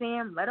 You know what I'm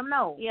saying? Let him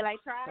know. Yeah,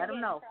 like try Let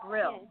him know, for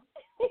real.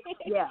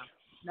 Yeah.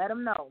 Let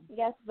him know.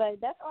 Yes, but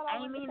that's all I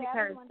wanted to say.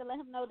 I just wanted to let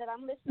him know that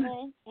I'm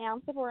listening and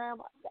I'm supporting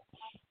him.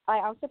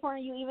 I'm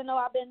supporting you, even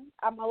though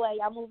I'm away.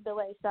 I moved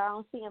away, so I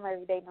don't see him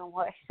every day no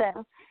more.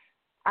 So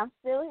I'm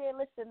still here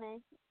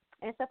listening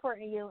and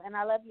supporting you, and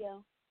I love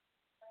you.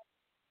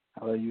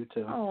 I love you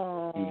too.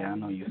 Oh, yeah, I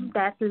know you.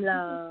 That's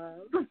love.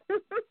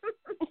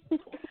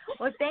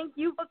 Well, thank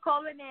you for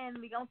calling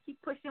in. We're going to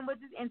keep pushing with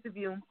this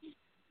interview.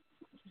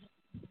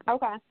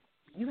 Okay.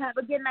 You have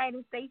a good night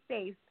and stay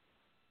safe.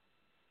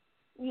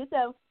 You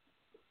too.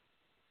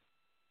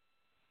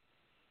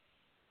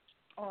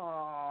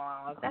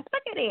 Oh, look at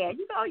that.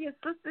 You know your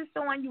sister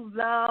showing you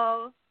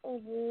love.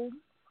 Oh,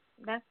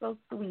 that's so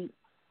sweet.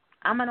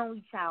 I'm an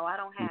only child. I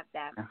don't have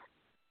that.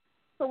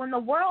 So when the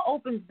world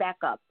opens back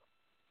up,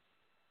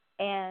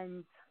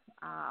 and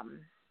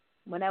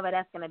whenever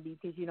that's going to be,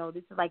 because, you know,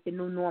 this is like the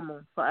new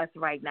normal for us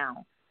right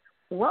now,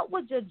 what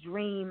would your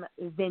dream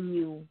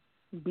venue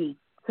be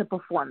to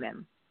perform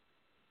in?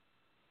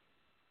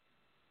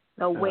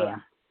 So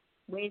where?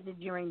 Where's the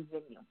dream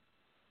venue?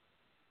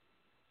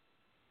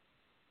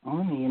 I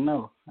don't even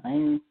know. I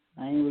ain't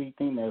really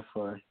think that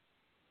far.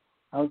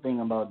 I was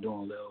thinking about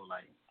doing little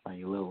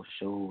little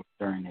shows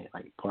during it,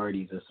 like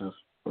parties or stuff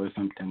or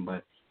something,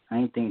 but I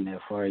ain't thinking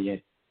that far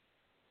yet.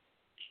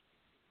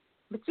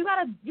 But you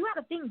gotta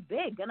think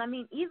big, and I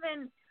mean,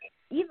 even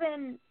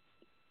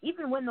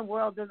when the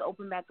world does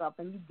open back up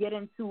and you get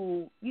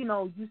into, you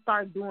know, you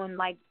start doing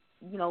like,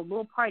 you know,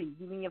 little parties.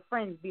 Even your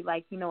friends be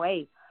like, you know,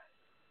 hey,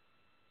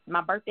 my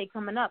birthday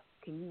coming up,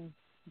 can you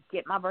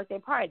get my birthday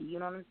party? You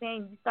know what I'm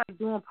saying? You start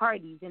doing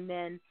parties, and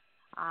then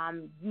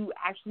you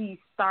actually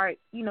start,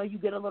 you know, you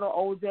get a little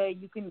older,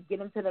 you can get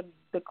into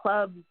the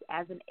clubs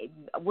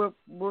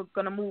we're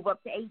going to move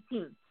up to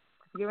 18.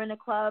 You're in the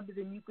clubs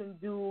and you can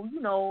do,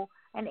 you know,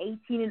 an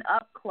 18 and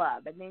up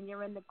club, and then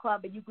you're in the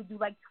club and you could do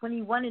like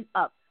 21 and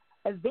up.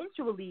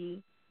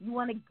 Eventually, you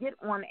want to get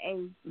on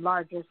a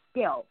larger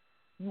scale.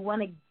 You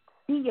want to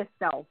see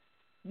yourself,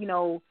 you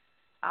know,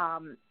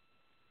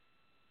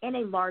 in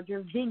a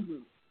larger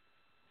venue.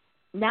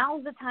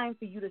 Now's the time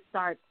for you to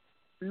start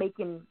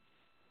making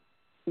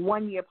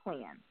 1-year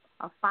plan,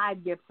 a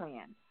 5-year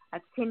plan,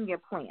 a 10-year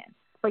plan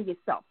for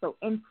yourself. So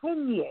in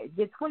 10 years,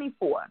 you're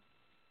 24.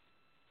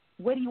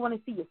 Where do you want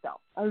to see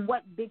yourself? On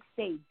what big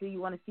stage do you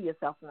want to see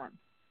yourself on?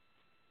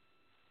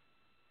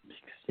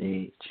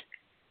 Stage.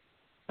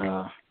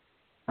 I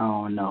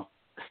don't know.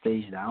 A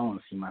stage that I want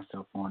to see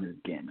myself on is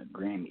getting a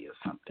Grammy or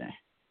something.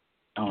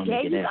 I don't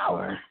make it that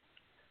far.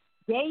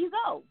 There you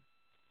go.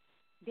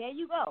 There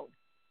you go.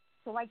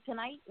 So like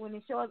tonight, when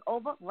the show is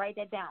over, write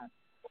that down.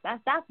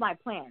 That's my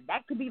plan.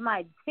 That could be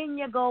my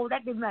 10-year goal.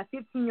 That could be my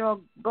 15-year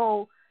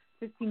goal.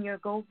 15-year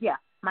goal. Yeah,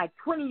 my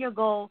 20-year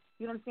goal.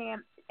 You know what I'm saying?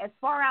 As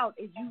far out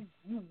as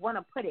you want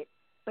to put it,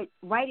 but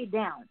write it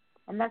down.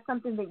 And that's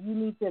something that you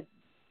need to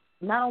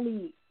not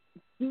only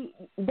see.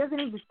 It doesn't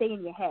need to stay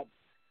in your head.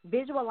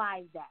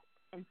 Visualize that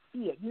and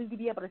see it. You need to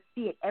be able to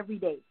see it every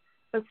day.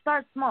 But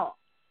start small.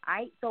 All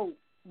right? So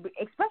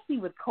especially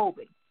with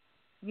COVID,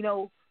 you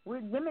know,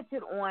 we're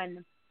limited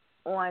on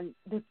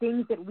the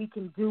things that we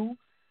can do,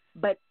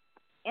 but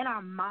in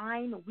our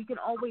mind, we can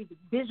always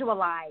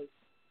visualize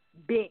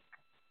big.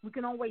 We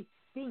can always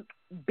think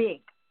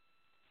big.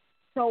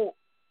 So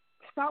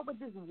start with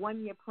this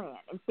 1-year plan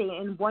and say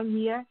in 1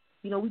 year,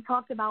 you know, we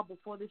talked about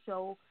before the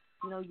show,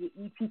 you know, your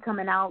EP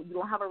coming out, you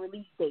don't have a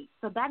release date.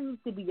 So that needs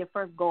to be your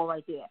first goal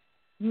right there.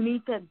 You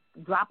need to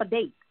drop a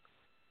date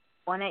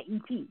on that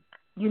EP.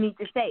 You need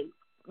to say,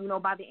 you know,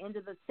 by the end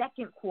of the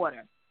second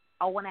quarter,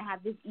 I want to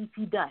have this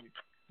EP done.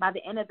 By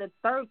the end of the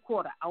third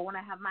quarter, I want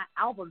to have my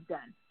album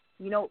done.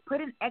 You know, put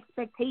an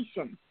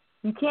expectation.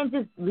 You can't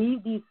just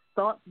leave these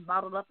thoughts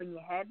bottled up in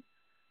your head.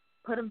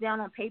 Put them down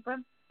on paper.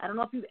 I don't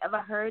know if you've ever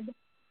heard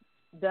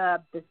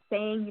the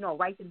saying, you know,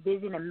 write the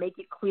vision and make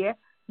it clear.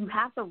 You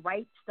have to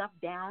write stuff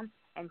down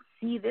and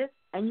see this,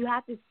 and you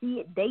have to see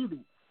it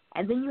daily.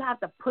 And then you have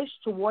to push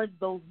towards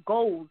those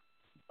goals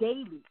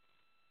daily.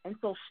 And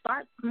so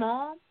start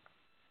small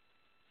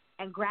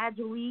and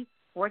gradually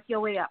work your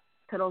way up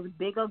to those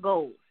bigger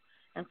goals.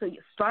 And so you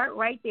start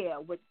right there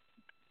with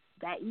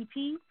that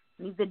EP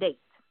needs a date.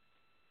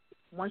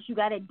 Once you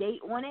got a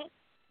date on it,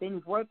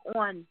 then work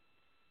on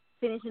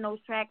finishing those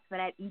tracks for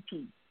that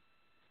EP.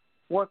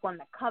 Work on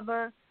the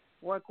cover,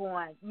 work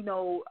on, you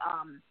know,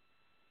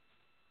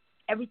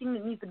 everything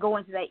that needs to go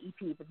into that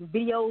EP. If it's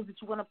videos that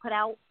you want to put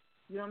out,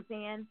 you know what I'm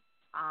saying?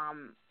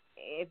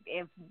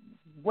 If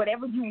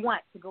whatever you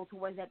want to go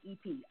towards that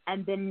EP.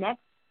 And then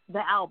next,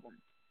 the album.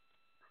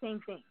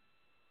 Same thing.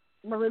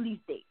 The release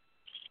date.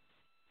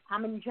 How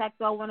many tracks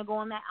do I want to go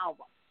on that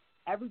album?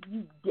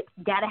 You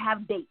got to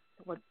have dates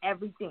with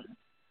everything.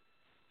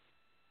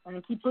 And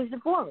then keep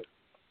pushing forward.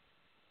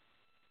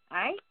 All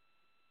right?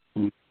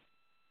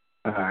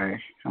 All right.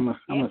 I'm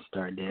gonna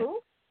start there.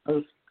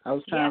 Cool. I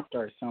was trying to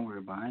start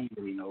somewhere, but I didn't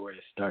really know where to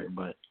start.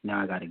 But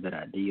now I got a good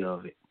idea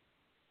of it.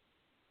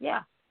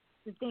 Yeah.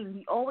 The thing,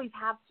 we always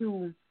have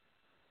to.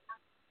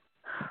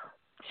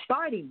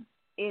 Starting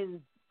is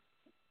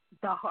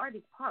the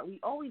hardest part. We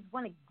always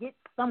want to get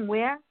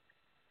somewhere,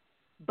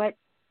 but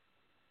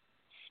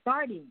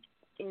starting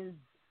is.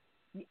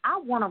 I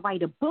want to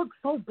write a book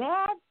so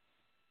bad.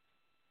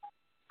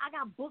 I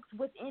got books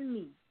within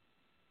me,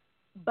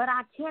 but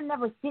I can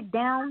never sit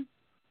down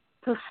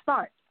to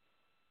start.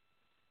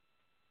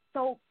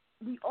 So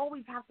we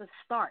always have to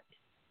start.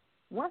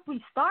 Once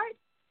we start,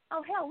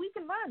 oh hell, we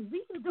can run.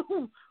 We can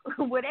do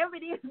whatever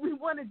it is we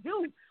want to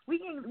do. We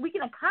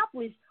can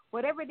accomplish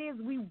whatever it is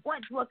we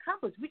want to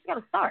accomplish. We just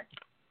gotta start.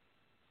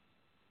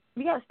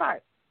 We gotta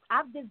start.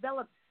 I've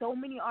developed so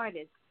many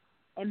artists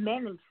and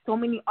managed so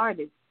many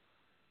artists,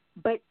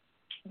 but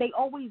they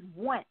always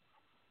want.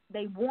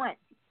 They want.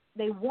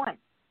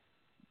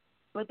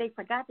 But they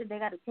forgot that they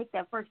got to take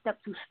that first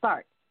step to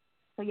start.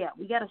 So, yeah,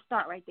 we got to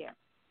start right there.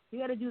 We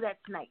got to do that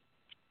tonight.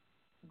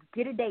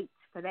 Get a date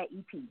for that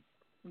EP.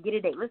 Get a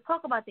date. Let's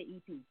talk about the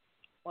EP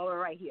while we're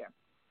right here.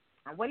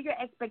 And what are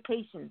your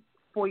expectations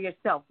for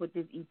yourself with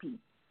this EP?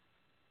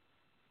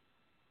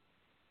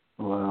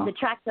 Well, the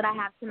tracks that I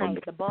have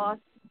tonight, The Boss,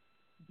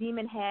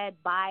 Demon Head,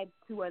 Vibe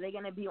 2, are they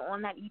going to be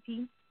on that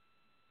EP?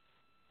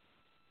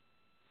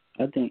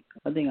 I think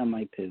I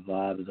might put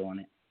Vibes on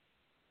it.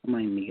 I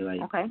might make it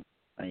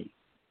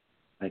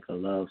like a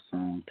love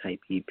song type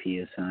EP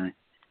or something.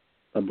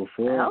 But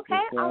before all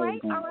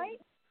right.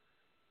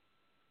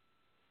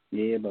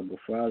 Yeah, but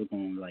before I was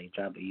gonna like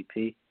drop an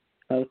EP,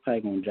 I was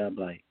probably gonna drop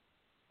like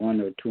 1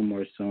 or 2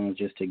 more songs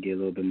just to get a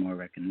little bit more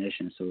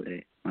recognition so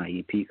that my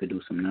EP could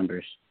do some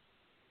numbers.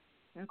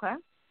 Okay.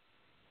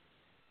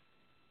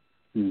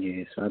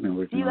 Yeah, so I've been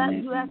working on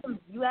that.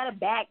 You got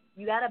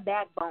a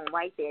backbone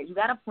right there. You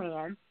got a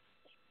plan.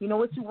 You know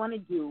what you want to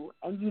do,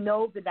 and you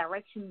know the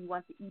direction you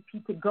want the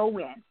EP to go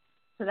in.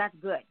 So that's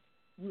good.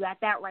 You got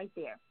that right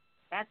there.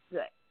 That's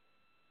good.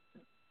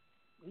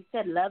 You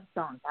said love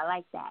songs. I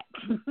like that.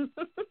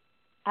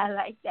 I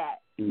like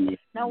that. Yeah.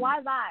 Now, why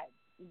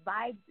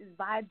Vibes?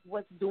 Vibes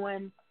what's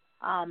doing?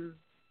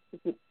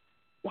 It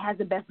has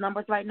the best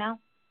numbers right now?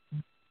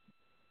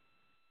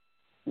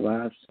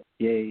 Vibes?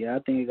 Yeah. I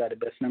think it got the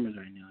best numbers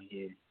right now.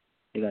 Yeah,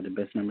 it got the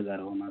best numbers out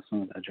of all my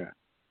songs I dropped.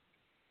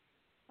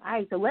 All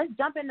right, so let's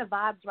jump into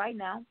Vibes right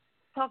now.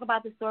 Talk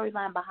about the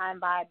storyline behind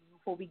Vibes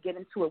before we get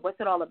into it. What's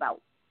it all about?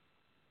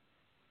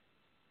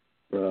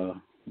 Bro,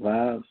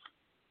 Vibes.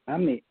 I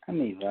made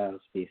Vibes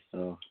based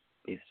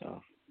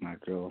off my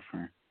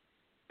girlfriend.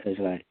 It's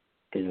like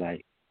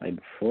Like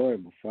before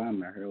I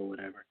met her or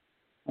whatever,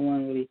 I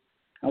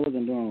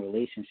wasn't doing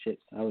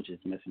relationships. I was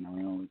just messing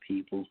around with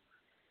people.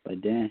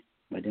 But then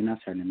I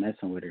started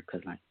messing with her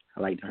because like I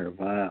liked her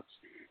vibes.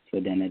 So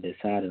then I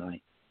decided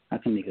like I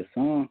can make a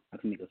song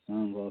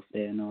off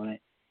there and all that.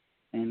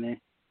 And then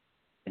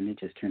it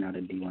just turned out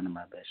to be one of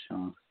my best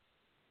songs.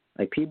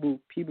 Like people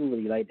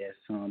really like that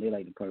song. They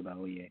like the part about,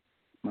 oh yeah,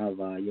 my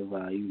vibe, your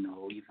vibe, you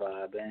know, we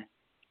vibing.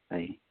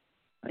 Like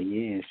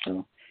yeah.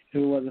 So if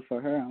it wasn't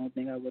for her, I don't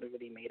think I would have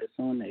really made a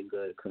song that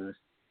good. Cause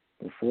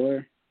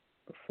before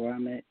I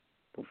met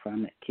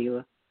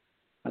Keela,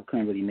 I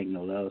couldn't really make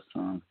no love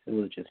songs. It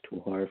was just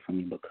too hard for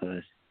me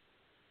because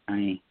I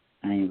ain't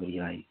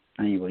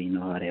really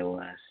know how that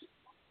was.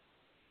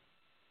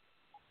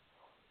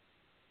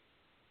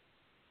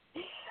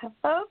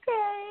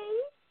 Okay.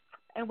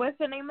 And what's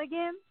her name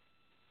again?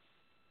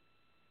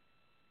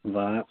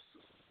 Vibes.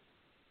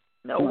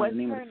 No, what's her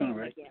name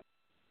right? Again?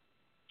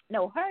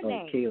 No, her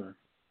name. Kayla.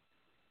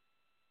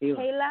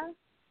 Kayla?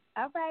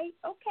 All right,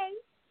 okay.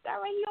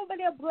 All right, he over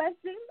there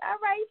blessing. All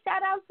right,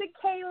 shout out to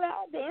Kayla,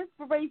 the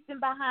inspiration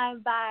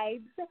behind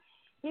Vibes.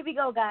 Here we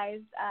go, guys.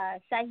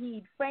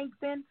 Shaheed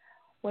Franklin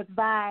with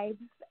Vibes,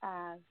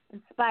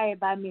 inspired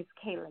by Miss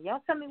Kayla.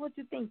 Y'all tell me what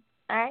you think,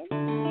 all right?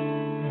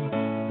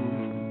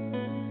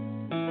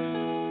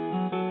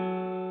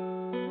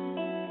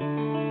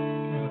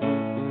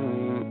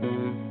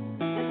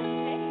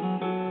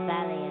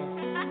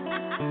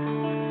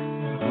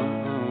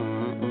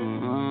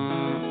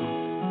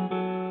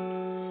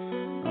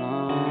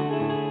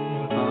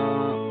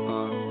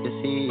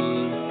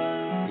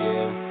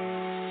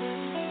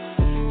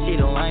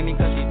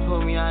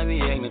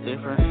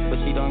 Different, but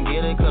she don't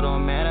get it, cause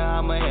don't matter,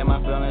 I'ma hit my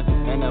feelings.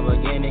 In the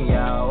beginning,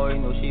 yeah, I already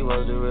knew she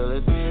was the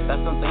realest. Got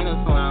something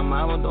that's my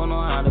mama don't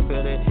know how to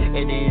put it.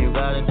 And then you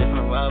got a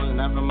different vibe,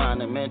 not from my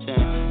dimension.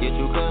 Get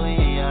you clearly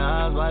in your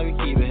eyes, why we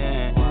keep it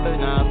in? Cause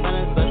now I'm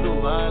feeling special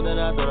vibe that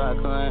I thought I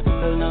couldn't.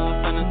 Cause now I'm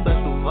feeling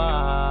special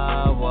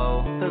vibe,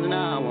 whoa. Cause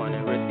now I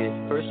wanna risk it.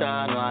 First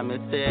shot, I know I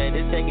missed it.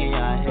 It's taking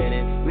y'all hit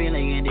it. We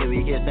linking, then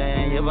we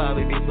kissing. Your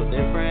vibe be so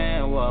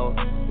different, whoa.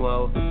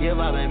 Whoa, your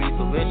vibe be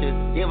so vicious,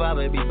 your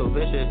vibe be so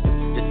vicious.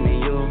 Just me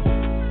and you,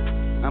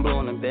 I'm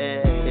blowing the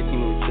bed, they see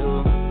me with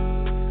you.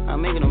 I'm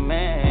making them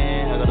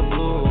mad, I got the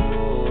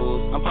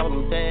blues. I'm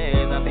popping them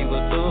tags, I'm paying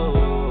with two.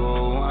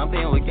 I'm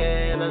paying with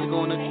cash, let's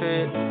go on a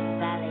trip.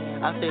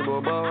 I say, bro,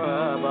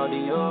 about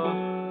the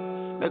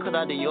yo. Because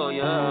I did yo,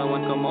 yeah,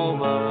 want to come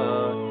over.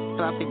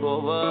 Can I sleep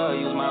over,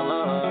 use my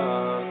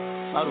love.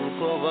 I do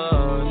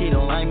Clover. She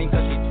don't like me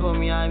cause she told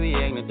me I be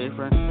acting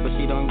different. But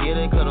she don't get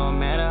it cause don't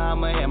matter,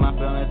 I'ma hit my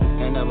feelings.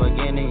 In the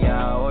beginning, yeah,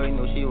 I already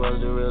knew she was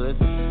the realest.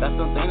 Got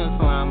something that's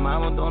my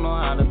mama don't know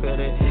how to fit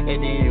it.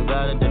 And then you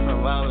got a different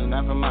vibe,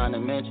 not from my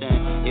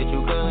dimension. Get you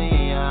clearly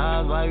in your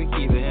eyes, why we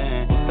keep it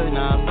in? Cause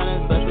now I'm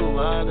feeling special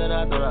vibe that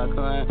I thought I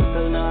couldn't.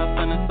 Cause now I'm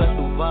feeling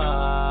special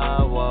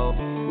vibe, whoa.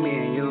 Me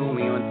and you,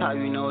 we on top,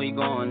 you know we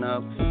going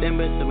up. Them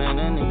bitches, man,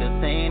 them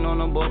niggas ain't on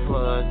the boat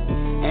for us.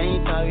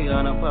 Anytime we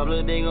on the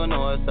public, they gon'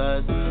 know it's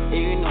us.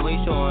 Even though we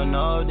showing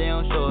off, they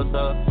don't show us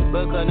up.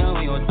 Because now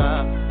we on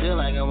top, just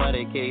like a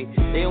wedding cake.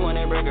 They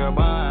wanna break our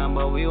bond,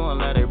 but we won't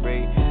let it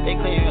break. They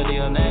claim you're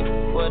deal next,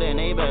 well then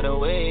they better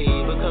wait.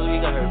 Because we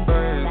got her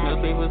first,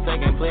 no people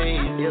second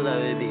place. You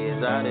love it, be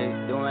exotic.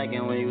 Don't like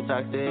it when you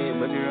toxic,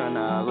 but girl,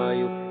 now I love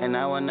you. And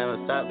I will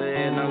never stop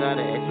it. No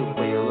gotta ask you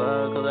for your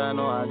love, cause I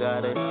know I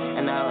got it.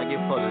 And I like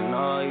it pulling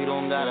all, you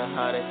don't gotta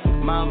hide it.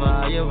 My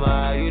vibe, your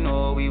vibe, you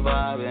know we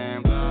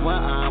vibing. When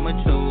I'm with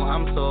you,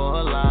 I'm so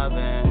alive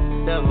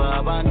and the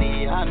vibe I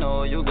need, I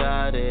know you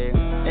got it.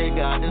 It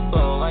got this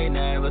flow like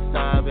never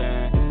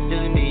stopping.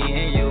 Just me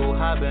and you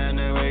hopping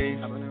the race.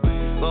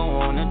 Go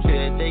on a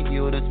trip, take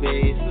you to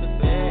space.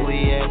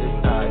 We at the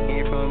top,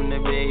 came from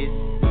the base.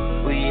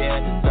 We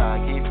at the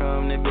top, came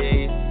from the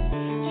base.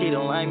 She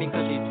don't like me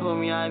cause she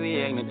told me I be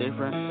acting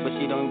different. But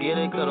she don't get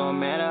it cause don't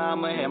matter,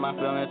 I'ma hit my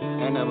feelings.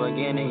 In the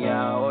beginning,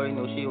 yeah, I already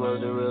knew she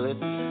was the realest.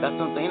 Got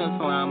something that's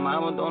my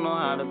mama don't know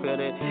how to put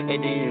it.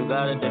 And then you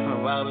got a different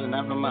vibe,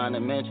 not from my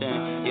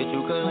dimension. Get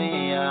you clearly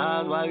in your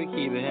eyes, why we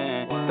keep it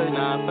in? Cause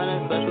now I'm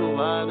feeling special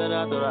vibe that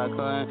I thought I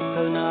couldn't.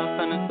 Cause now I'm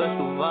feeling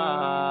special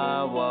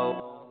vibe,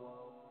 whoa.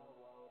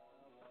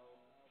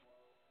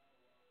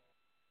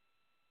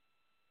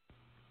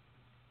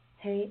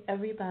 Hey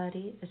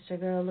everybody, it's your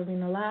girl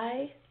Lavina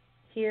Lai,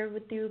 here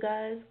with you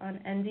guys on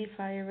Indie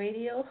Fire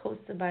Radio,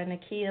 hosted by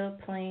Nakia,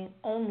 playing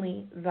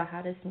only the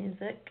hottest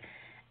music,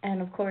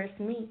 and of course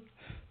me.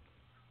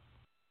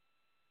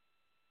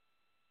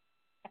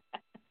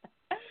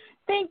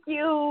 Thank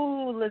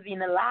you,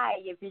 Lavina Lai.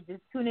 If you're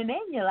just tuning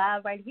in, you're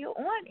live right here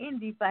on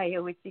Indie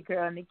Fire with your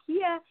girl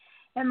Nakia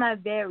and my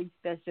very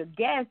special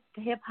guest,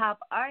 hip-hop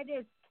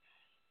artist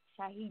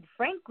Shaheed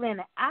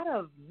Franklin out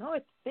of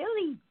North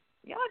Philly.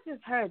 Y'all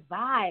just heard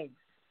Vibes.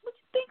 What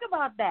you think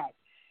about that?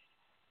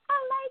 I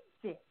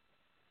liked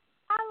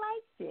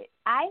it.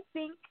 I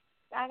think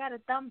I got a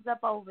thumbs up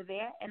over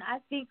there, and I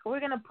think we're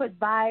going to put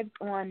Vibes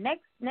on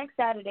next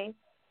Saturday,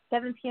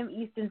 7 p.m.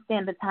 Eastern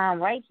Standard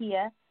Time right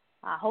here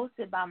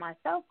hosted by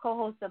myself,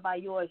 co-hosted by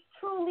yours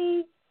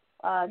truly,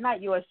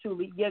 not yours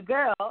truly, your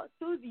girl,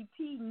 Susie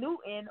P.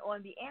 Newton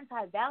on the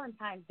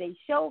Anti-Valentine's Day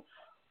show.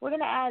 We're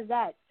going to add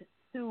that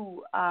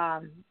to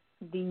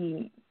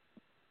the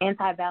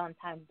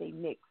Anti-Valentine's Day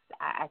mix,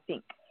 I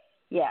think.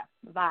 Yeah,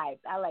 vibes.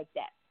 I like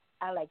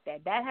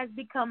that. That has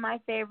become my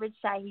favorite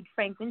Shaheed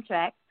Franklin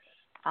track.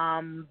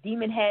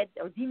 Demon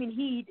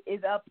Heat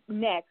is up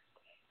next,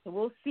 so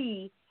we'll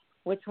see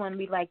which one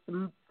we like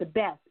the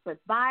best. But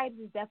Vibes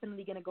is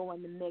definitely going to go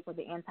in the mix with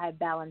the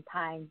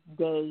Anti-Valentine's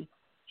Day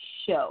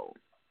show.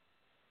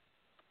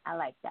 I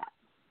like that.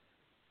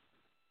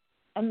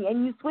 And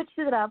you switched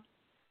it up.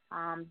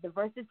 The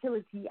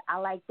versatility, I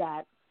like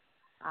that.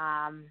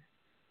 I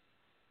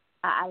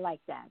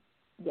like that.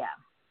 Yeah.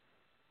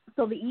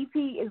 So the EP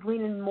is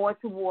leaning more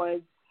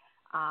towards,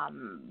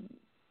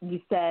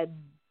 you said,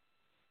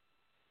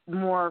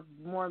 more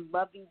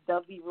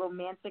lovey-dovey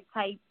romantic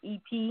type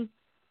EP.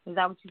 Is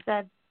that what you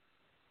said?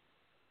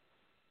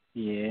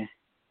 Yeah.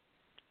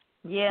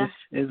 Yeah.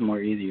 It's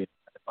more easier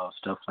about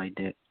stuff like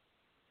that.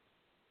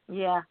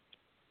 Yeah.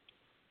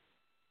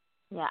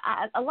 Yeah.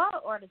 A lot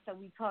of artists that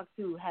we talked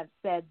to have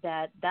said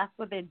that that's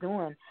what they're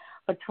doing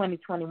for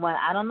 2021.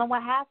 I don't know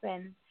what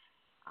happened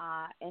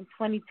in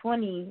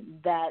 2020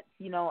 that,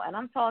 and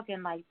I'm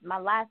talking like my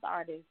last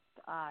artist,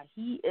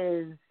 he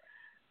is,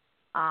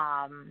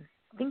 I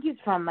think he's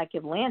from like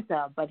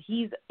Atlanta, but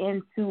he's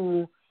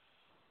into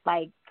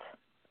like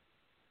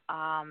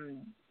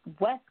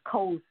West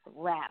Coast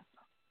rap,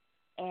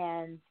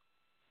 and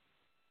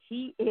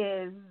he's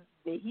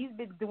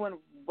been doing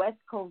West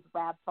Coast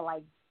rap for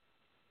like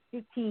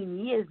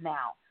 15 years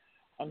now,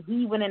 and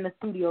he went in the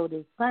studio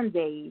this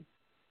Sunday,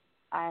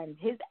 and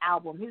his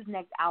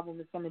next album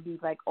is going to be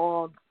like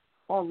all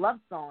love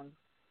songs,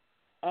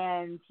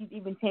 and he's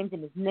even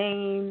changing his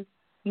name,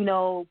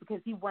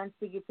 because he wants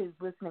to give his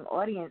listening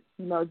audience,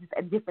 just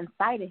a different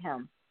side of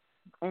him.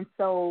 And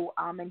so,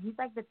 and he's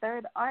like the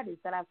third artist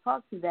that I've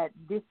talked to that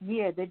this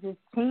year they're just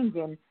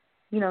changing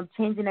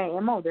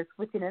their MO. They're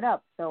switching it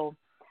up. So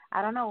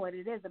I don't know what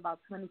it is about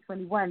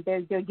 2021.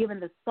 They're giving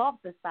the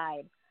softer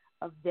side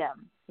of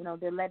them.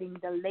 They're letting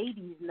the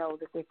ladies know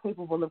that they're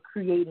capable of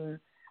creating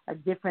a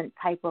different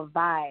type of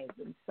vibe.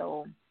 And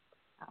so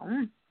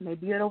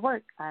maybe it'll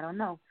work. I don't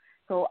know.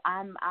 So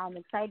I'm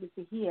excited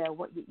to hear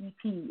what your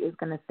EP is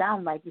going to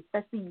sound like,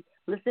 especially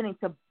listening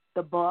to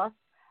The Boss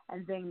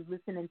and then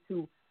listening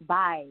to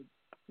Vibes.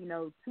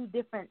 Two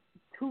different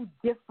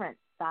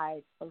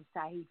sides of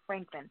Shaheed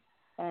Franklin,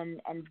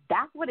 and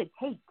that's what it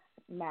takes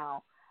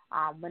now.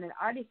 When an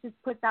artist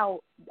just puts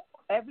out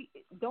I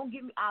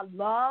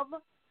love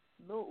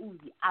Lil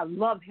Uzi. I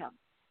love him,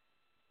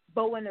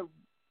 but when the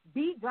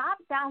beat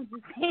drops, sounds the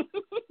same.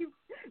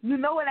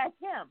 That's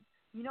him.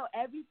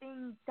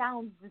 Everything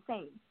sounds the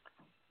same.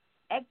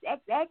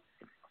 XXX,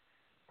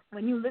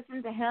 when you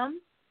listen to him,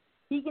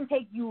 he can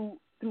take you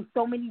through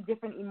so many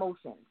different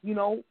emotions.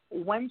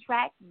 One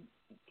track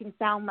can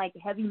sound like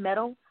heavy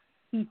metal.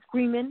 He's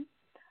screaming.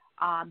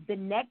 The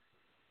next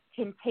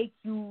can take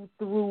you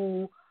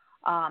through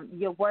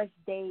your worst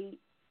day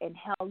in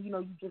hell.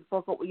 You just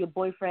broke up with your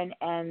boyfriend,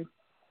 and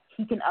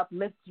he can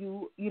uplift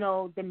you.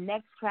 The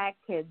next track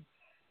could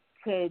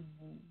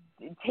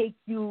take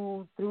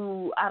you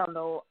through, I don't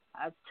know,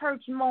 a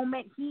church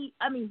moment. He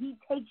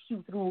takes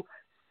you through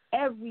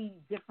every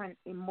different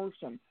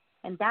emotion,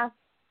 and that's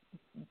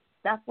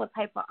what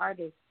type of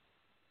artist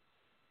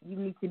you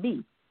need to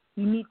be.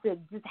 You need to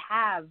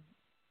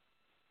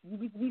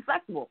be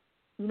flexible.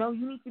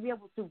 You need to be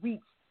able to reach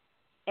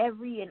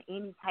every and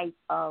any type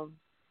of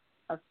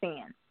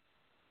fan.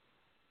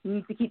 You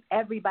need to keep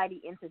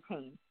everybody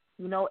entertained.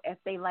 If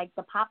they like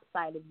the pop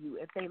side of you,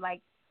 if they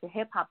like the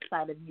hip-hop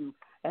side of you,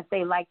 if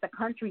they like the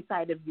country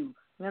side of you.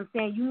 You know what I'm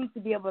saying? You need to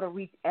be able to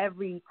reach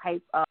every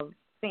type of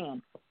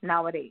fan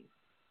nowadays.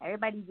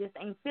 Everybody just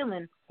ain't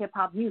feeling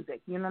hip-hop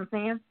music. You know what I'm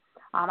saying?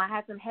 I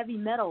had some heavy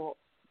metal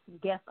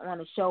guests on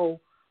the show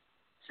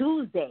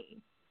Tuesday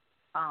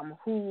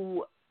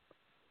who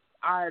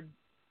are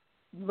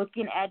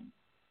looking at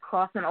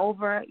crossing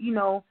over,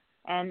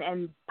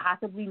 and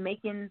possibly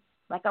making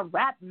like a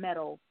rap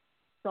metal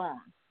song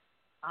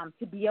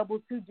to be able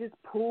to just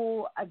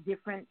pull a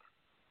different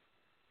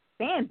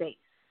fan base.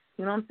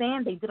 You know what I'm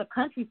saying? They did a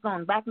country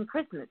song back in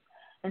Christmas.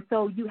 And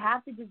so you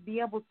have to just be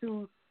able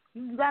to,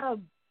 you got to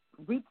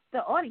reach the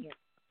audience.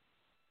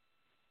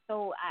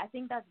 So I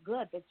think that's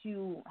good that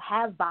you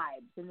have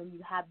Vibes, and then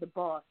you have The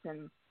Boss,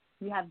 and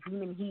you have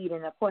Demon Heat,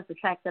 and of course the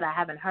tracks that I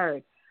haven't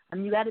heard.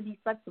 You got to be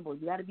flexible.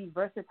 You got to be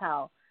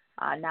versatile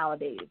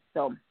nowadays.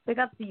 So big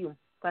up to you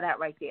for that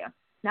right there.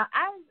 Now,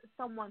 as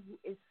someone who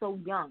is so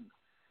young,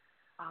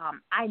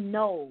 I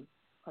know,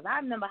 because I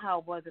remember how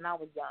it was when I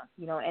was young,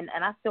 and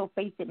I still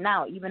face it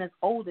now, even as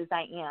old as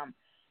I am.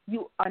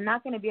 You are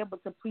not going to be able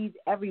to please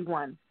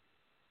everyone.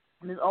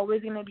 And there's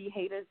always going to be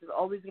haters. There's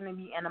always going to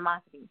be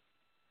animosity.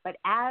 But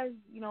as,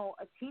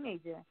 a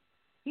teenager,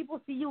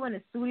 people see you in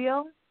the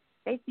studio.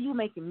 They see you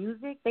making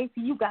music. They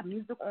see you got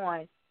music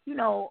on,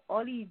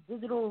 all these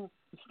digital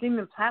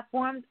streaming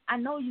platforms. I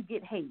know you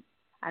get hate.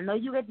 I know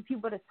you get the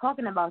people that's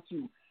talking about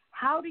you.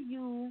 How do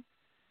you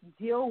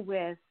deal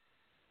with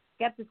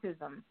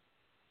skepticism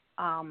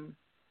from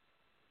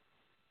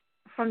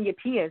your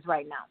peers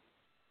right now?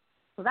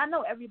 Because I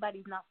know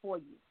everybody's not for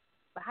you.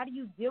 But how do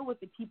you deal with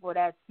the people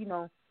that's,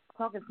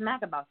 talking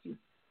smack about you?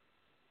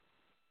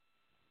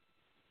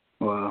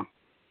 Well,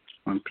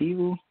 when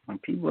people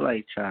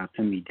like try to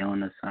pin me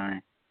down or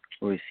something,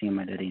 or it seems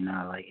like that they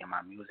not liking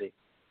my music,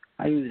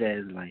 I use that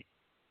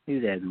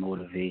as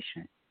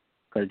motivation.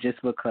 Because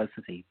just because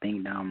they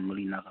think that I'm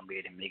really not gonna be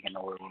able to make it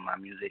nowhere with my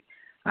music,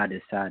 I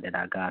decide that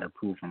I gotta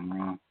prove them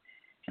wrong.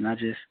 And I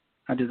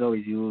just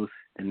always use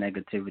the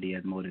negativity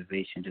as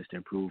motivation just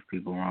to prove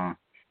people wrong,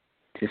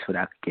 just so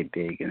that I could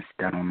get big and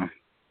start on them.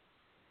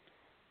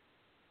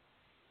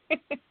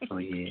 So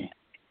yeah.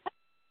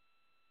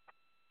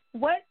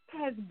 What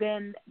has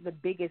been the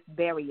biggest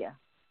barrier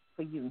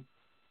for you?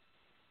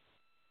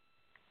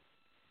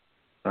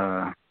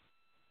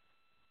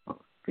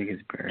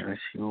 Biggest barrier.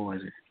 Let's see, what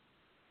was it?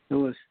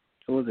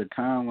 It was a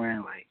time where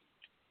I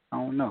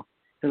don't know.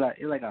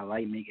 It's like I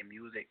like making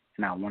music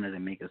and I wanted to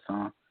make a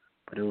song,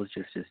 but it was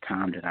just this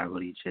time that I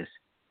really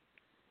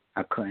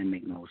I couldn't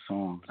make no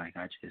songs. Like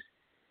I just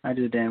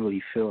didn't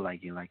really feel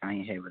like it. Like I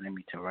ain't have it in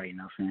me to write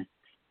nothing.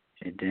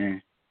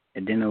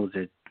 And then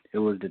it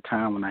was the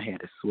time when I had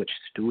to switch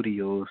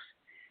studios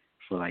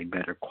for like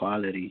better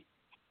quality,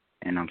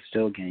 and I'm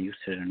still getting used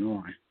to the new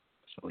one.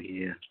 So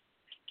yeah,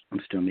 I'm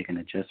still making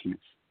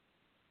adjustments.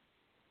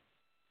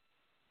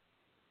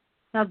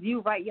 Now, do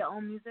you write your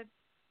own music?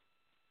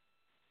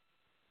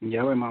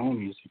 Yeah, I write my own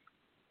music.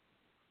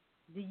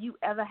 Do you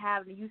ever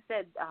have? You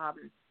said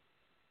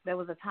there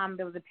was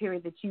a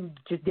period that you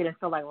just didn't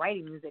feel like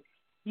writing music.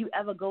 Do you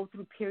ever go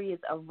through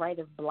periods of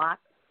writer's block?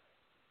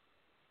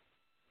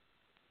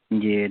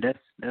 Yeah, that's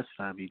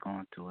what I be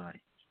going through.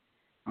 Like,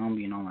 I don't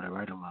be knowing what to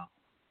write about.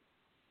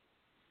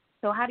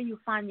 So how do you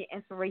find your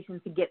inspiration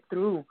to get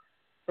through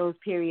those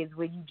periods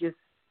where you just,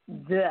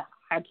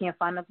 I can't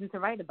find nothing to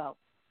write about?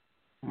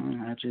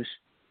 I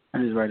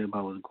just write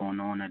about what's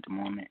going on at the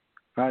moment.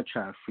 I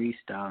try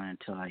freestyling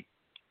until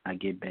I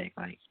get back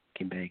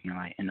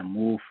in the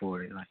mood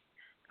for it. Like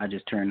I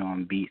just turn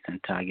on beats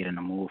until I get in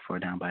the mood for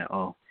it. I'm like,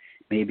 oh,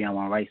 maybe I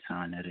want to write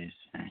something that is,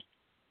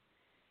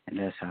 and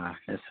that's how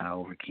I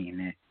overcame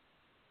that.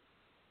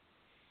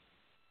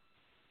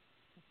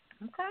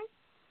 Okay.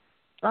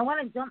 Well, I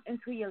want to jump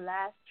into your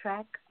last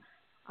track.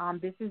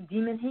 This is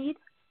Demon Heat.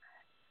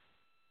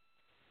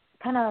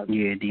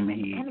 Demon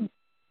Heat.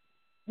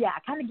 I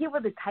kind of get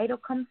where the title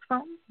comes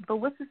from, but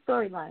what's the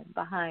storyline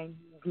behind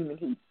Demon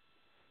Heat?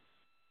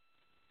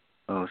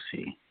 Oh,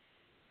 see,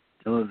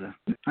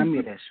 I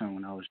made that song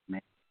when I was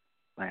mad.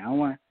 Like I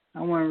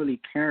wasn't really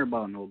caring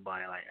about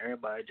nobody. Like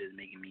everybody just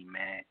making me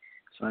mad,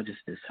 so I just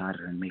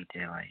decided to make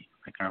that. Like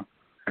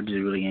I just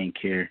really ain't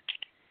care.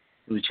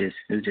 It was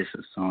just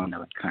a song that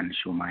would kind of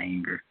show my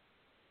anger.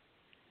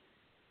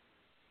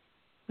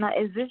 Now,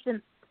 is this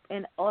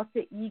an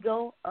alter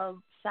ego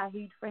of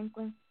Shaheed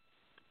Franklin?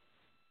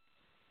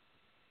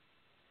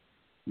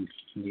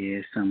 Yeah,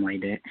 something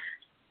like that.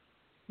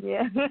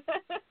 Yeah.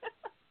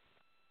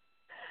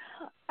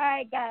 All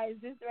right, guys,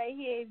 this right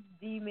here is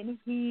Demon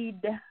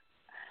Heat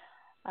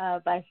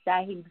by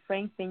Shaheed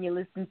Franklin. You're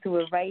listening to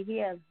it right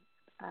here,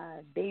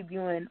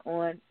 debuting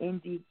on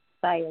Indie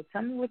Fire.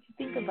 Tell me what you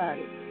think about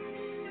it.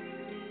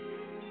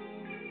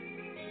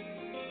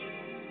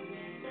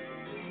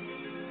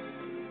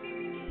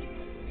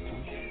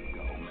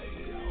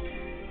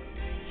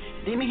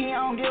 Demon Heat, I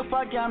don't give a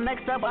fuck, yeah, I'm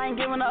next up, I ain't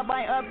giving up,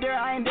 I ain't up there,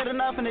 I ain't did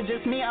enough, and it's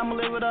just me, I'ma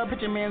live it up, put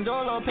your man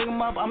Zolo, pick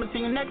him up, I'ma see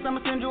you next,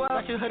 I'ma send you up,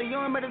 got your hoodie,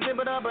 you better zip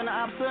it up, and the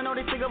opposite, know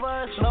they sick of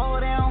us, slow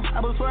down,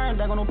 I was swearing,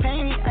 that gonna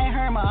pay me, I ain't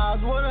hurting my eyes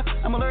water,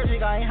 I'm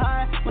allergic, I ain't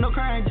high, with no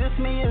current, just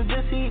me, it's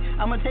just he,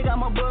 I'ma take out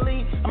my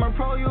bully, I'm a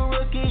pro, you a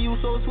rookie, you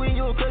so sweet,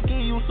 you a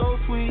cookie, you so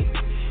sweet.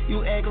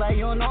 You act like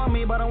you don't know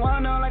me, but I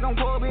wanna know like I'm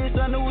Kobe. It's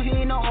a new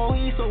he, no oh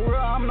he so real.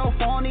 I'm no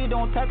phony.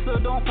 Don't text her,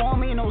 don't phone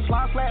me. No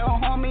slime flat or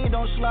homie.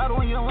 Don't slide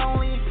when you're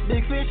lonely.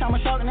 Big fish, I'm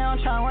a shark now.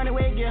 Tryna run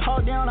away, get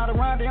hauled down. Out of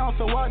run down,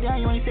 so walk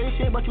down. You ain't say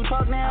shit, but you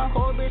talk now.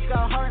 Cold bitch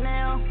got a heart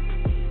now.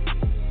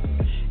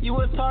 You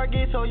a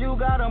target, so you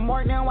got a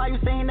mark now. Why you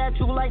saying that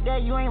you like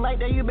that? You ain't like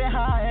that, you been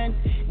hiding.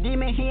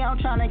 Demon Heat, I'm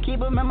tryna keep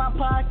him in my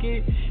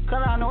pocket.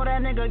 Cause I know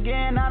that nigga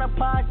getting out of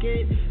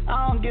pocket.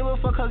 I don't give a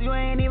fuck cause you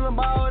ain't even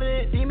bought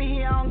it. Demon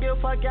Heat, I don't give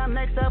a fuck, yeah, I'm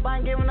next up. I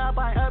ain't giving up,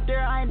 I ain't up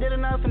there, I ain't did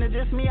enough. And it's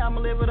just me,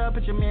 I'ma live it up.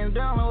 Put your man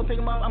down, I'ma pick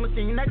him up. I'ma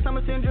see you next,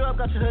 I'ma send you up.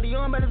 Got your hoodie, you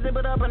better zip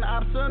it up. And the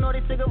opposite, know they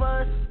sick of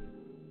us.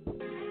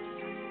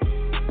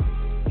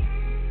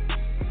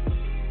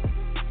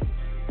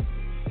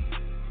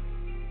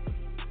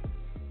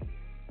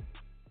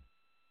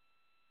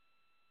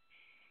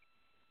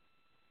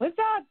 What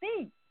y'all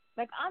think?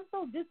 Like, I'm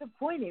so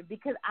disappointed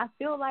because I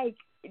feel like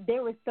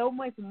there was so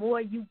much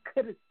more you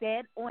could have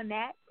said on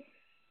that.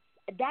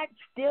 That's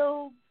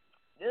still,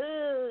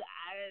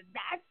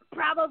 that's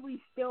probably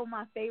still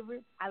my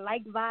favorite. I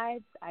like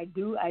vibes. I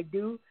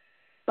do.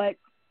 But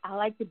I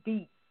like the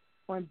beat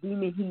on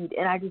Demon Heat.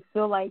 And I just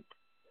feel like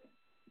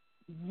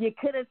you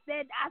could have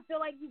said. I feel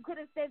like you could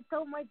have said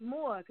so much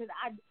more because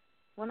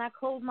when I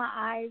close my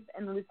eyes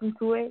and listen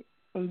to it,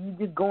 and you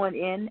just going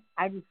in,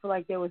 I just feel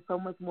like there was so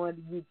much more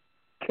that you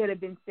could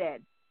have been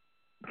said.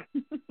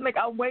 Like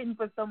I'm waiting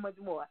for so much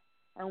more.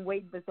 I'm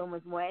waiting for so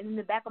much more. And in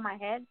the back of my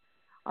head,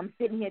 I'm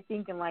sitting here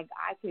thinking like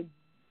I could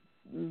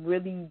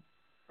really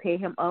pair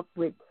him up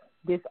with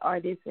this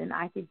artist, and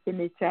I could send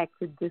this track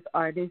to this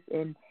artist,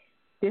 and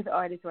this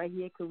artist right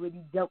here could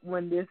really jump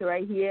on this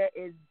right here.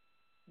 Is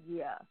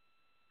yeah.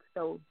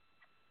 So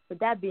with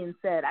that being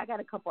said, I got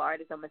a couple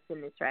artists I'm gonna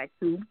send this track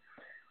to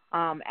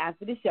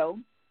after the show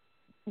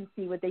and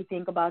see what they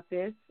think about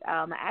this.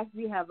 I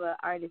actually have an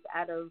artist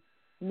out of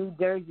New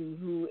Jersey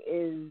who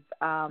is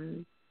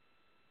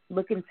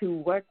looking to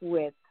work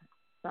with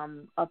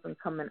some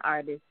up-and-coming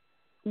artists.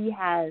 He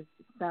has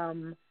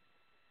some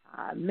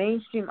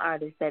mainstream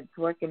artists that's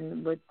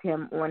working with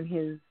him on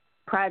his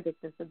project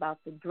that's about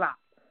to drop.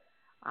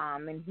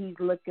 And he's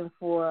looking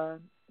for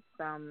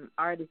some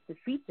artists to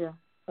feature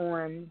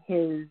on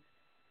his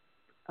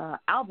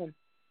album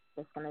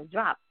that's going to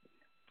drop.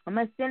 I'm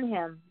going to send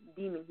him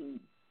Demon Heat.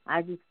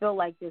 I just feel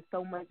like there's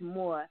so much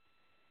more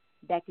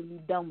that can be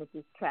done with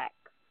this track.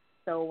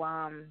 So,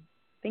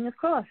 fingers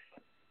crossed.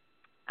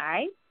 All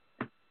right?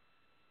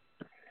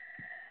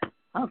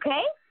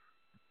 Okay?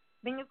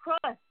 Fingers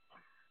crossed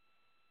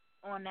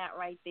on that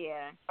right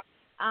there.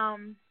 I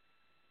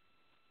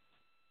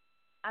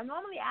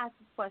normally ask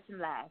this question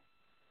last.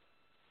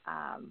 So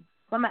I'm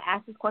going to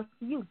ask this question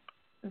to you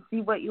and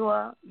see what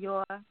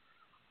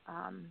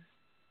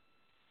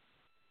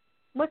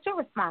what's your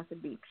response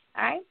would be,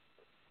 all right?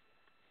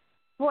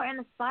 For an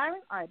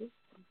aspiring artist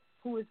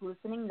who is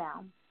listening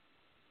now,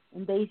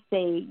 and they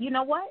say, you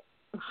know what?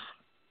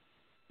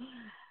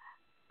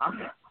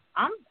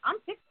 I'm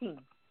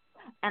 16,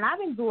 and I've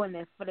been doing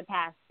this for the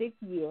past 6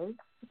 years,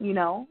 you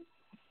know,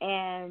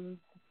 and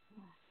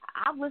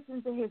I've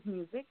listened to his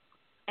music,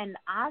 and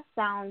I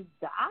sound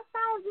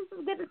just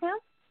as good as him,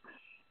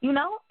 you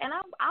know, and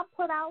I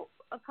put out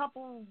a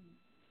couple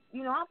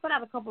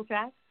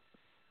tracks,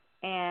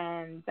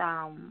 and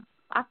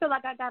I feel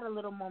like I got a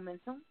little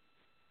momentum.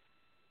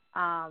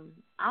 I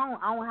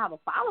don't have a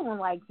following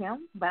like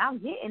him, but I'm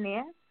getting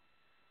there.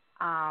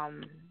 I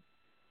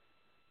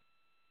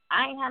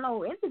ain't had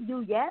no interview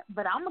yet,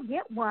 but I'm gonna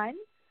get one.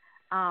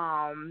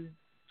 I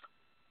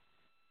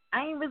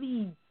ain't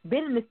really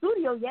been in the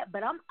studio yet,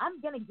 but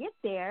I'm gonna get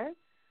there.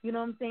 You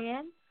know what I'm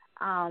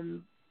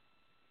saying?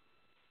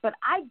 But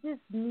I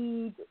just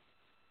need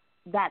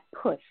that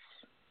push.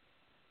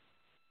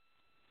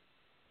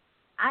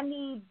 I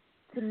need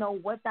to know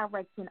what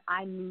direction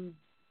I need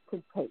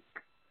to take.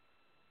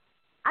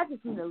 I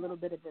just need a little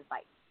bit of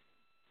advice.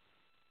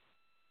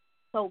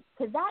 So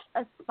to that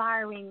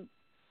aspiring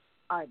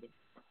artist,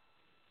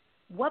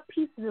 what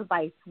piece of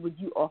advice would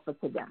you offer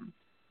to them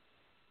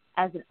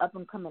as an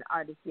up-and-coming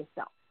artist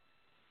yourself?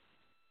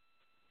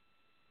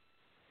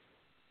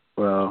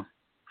 Well,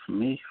 for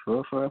me,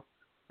 for real,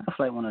 I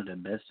feel like one of the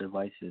best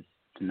advice is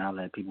to not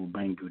let people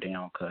bring you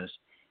down, because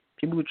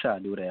people try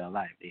to do that a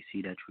lot. They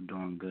see that you're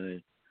doing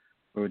good,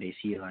 or they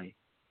see that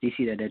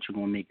you're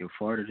going to make it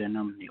farther than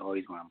them. They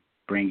always want to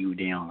bring you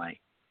down, like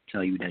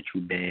tell you that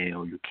you're bad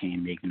or you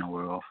can't make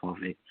nowhere off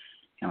of it,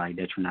 and like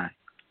that you're not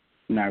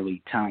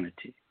really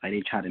talented. Like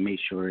they try to make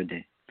sure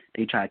that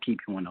they try to keep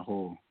you in the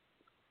hole.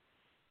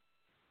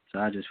 So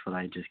I just feel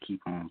like just keep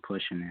on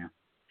pushing them.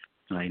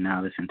 Like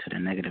not listen to the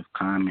negative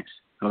comments.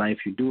 Or like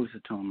if you do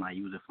listen to them, like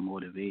use it for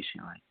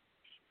motivation. Like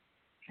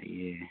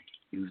yeah,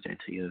 use that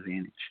to your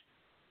advantage.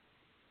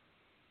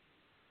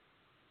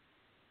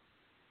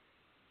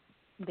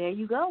 There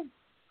you go.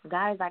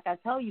 Guys, like I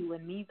tell you,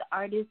 when these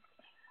artists,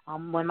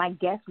 when my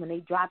guests, when they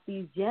drop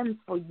these gems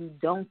for you,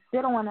 don't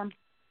sit on them.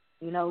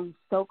 You know,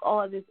 soak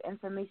all of this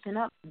information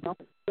up. Don't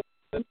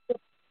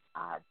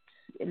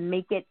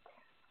make it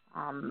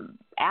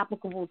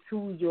applicable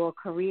to your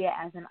career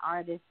as an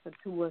artist, or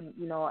to an,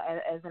 you know,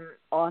 as an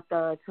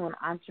author, to an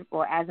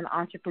entrepreneur, as an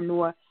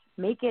entrepreneur.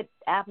 Make it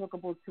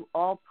applicable to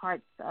all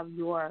parts of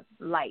your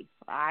life.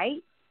 All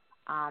right.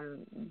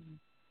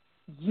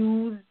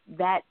 Use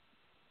that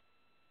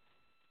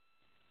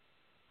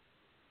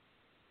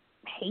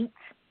hate,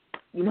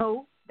 you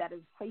know, that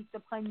is placed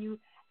upon you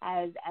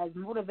as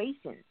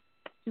motivation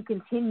to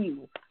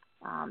continue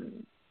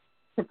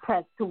to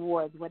press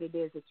towards what it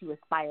is that you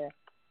aspire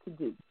to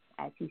do,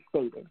 as he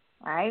stated.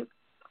 All right?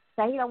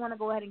 Saheed, I want to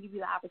go ahead and give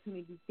you the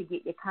opportunity to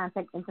get your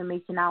contact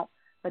information out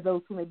for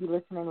those who may be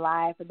listening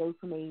live, for those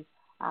who may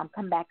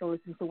come back and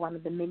listen to one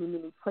of the many,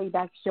 many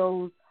playback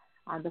shows.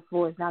 The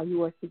floor is now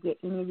yours to get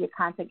any of your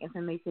contact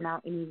information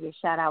out, any of your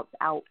shout-outs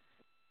out.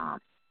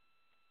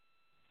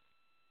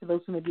 For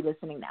those who may be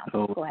listening now.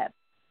 Go ahead.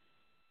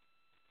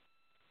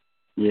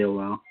 Yeah,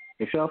 well,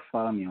 if y'all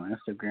follow me on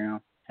Instagram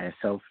at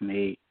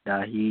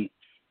selfmade.heat,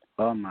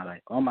 all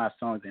my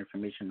songs,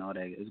 information, all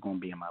that is gonna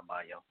be in my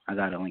bio. I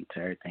got a link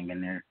to everything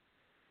in there.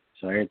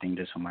 So everything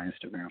just on my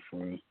Instagram for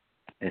real.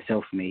 At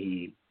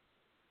selfmade.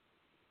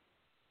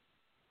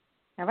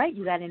 All right,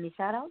 you got any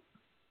shout outs?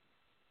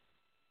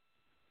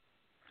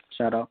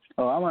 Shout out.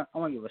 Oh, I want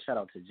to give a shout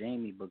out to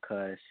Jamie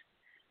because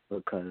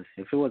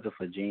if it wasn't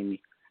for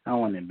Jamie, I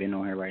wouldn't have been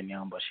on here right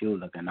now. But she was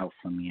looking out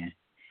for me,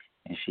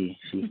 and she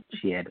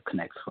had the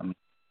connects for me.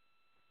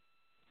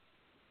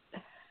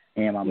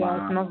 And my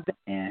mom.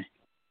 And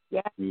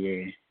yeah.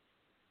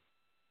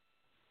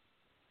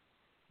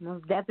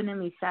 Most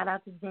definitely. Shout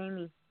out to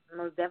Jamie.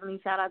 Most definitely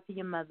shout out to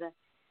your mother.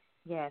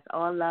 Yes,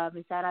 all love.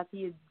 And shout out to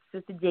your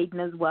sister Jaden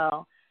as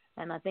well.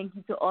 And I thank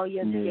you to all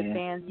your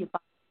fans, your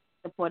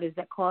supporters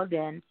that called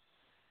in.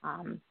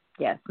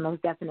 Yes,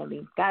 most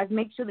definitely. Guys,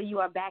 make sure that you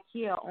are back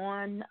here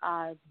on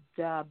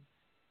the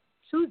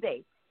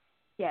Tuesday.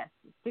 Yes,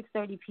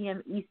 6:30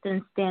 p.m.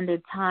 Eastern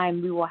Standard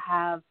Time. We will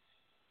have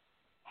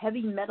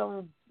heavy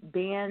metal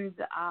bands.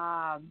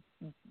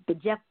 The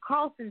Jeff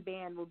Carlson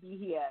Band will be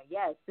here.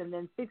 Yes, and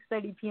then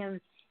 6:30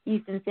 p.m.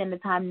 Eastern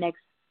Standard Time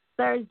next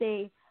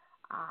Thursday.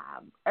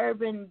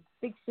 Urban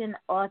fiction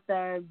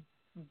author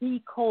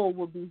B. Cole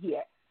will be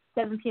here.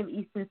 7 p.m.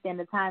 Eastern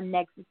Standard Time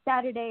next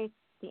Saturday.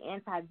 The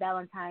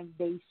Anti-Valentine's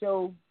Day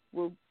show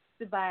will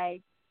be hosted by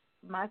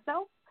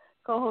myself,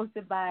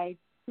 co-hosted by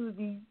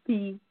Susie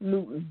P.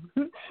 Newton.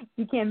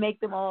 You can't make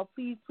them all.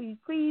 Please, please,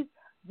 please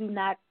do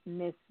not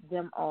miss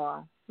them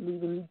all.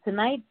 Leaving you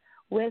tonight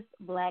with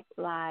Black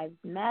Lives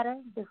Matter,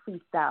 the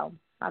freestyle.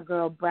 My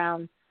girl,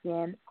 Brown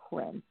Skin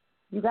Quinn.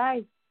 You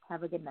guys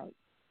have a good night.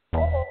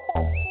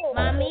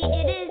 Mommy,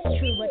 it is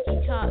true what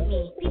you taught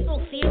me.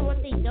 People fear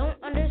what they don't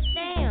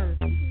understand,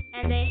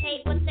 and they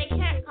hate what they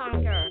can't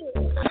conquer.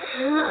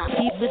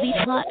 Really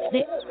thought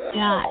they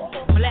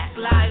died. Black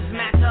Lives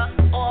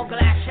Matter, all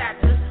glass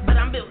shatters, but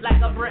I'm built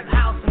like a brick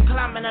house and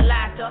climbing a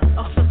ladder.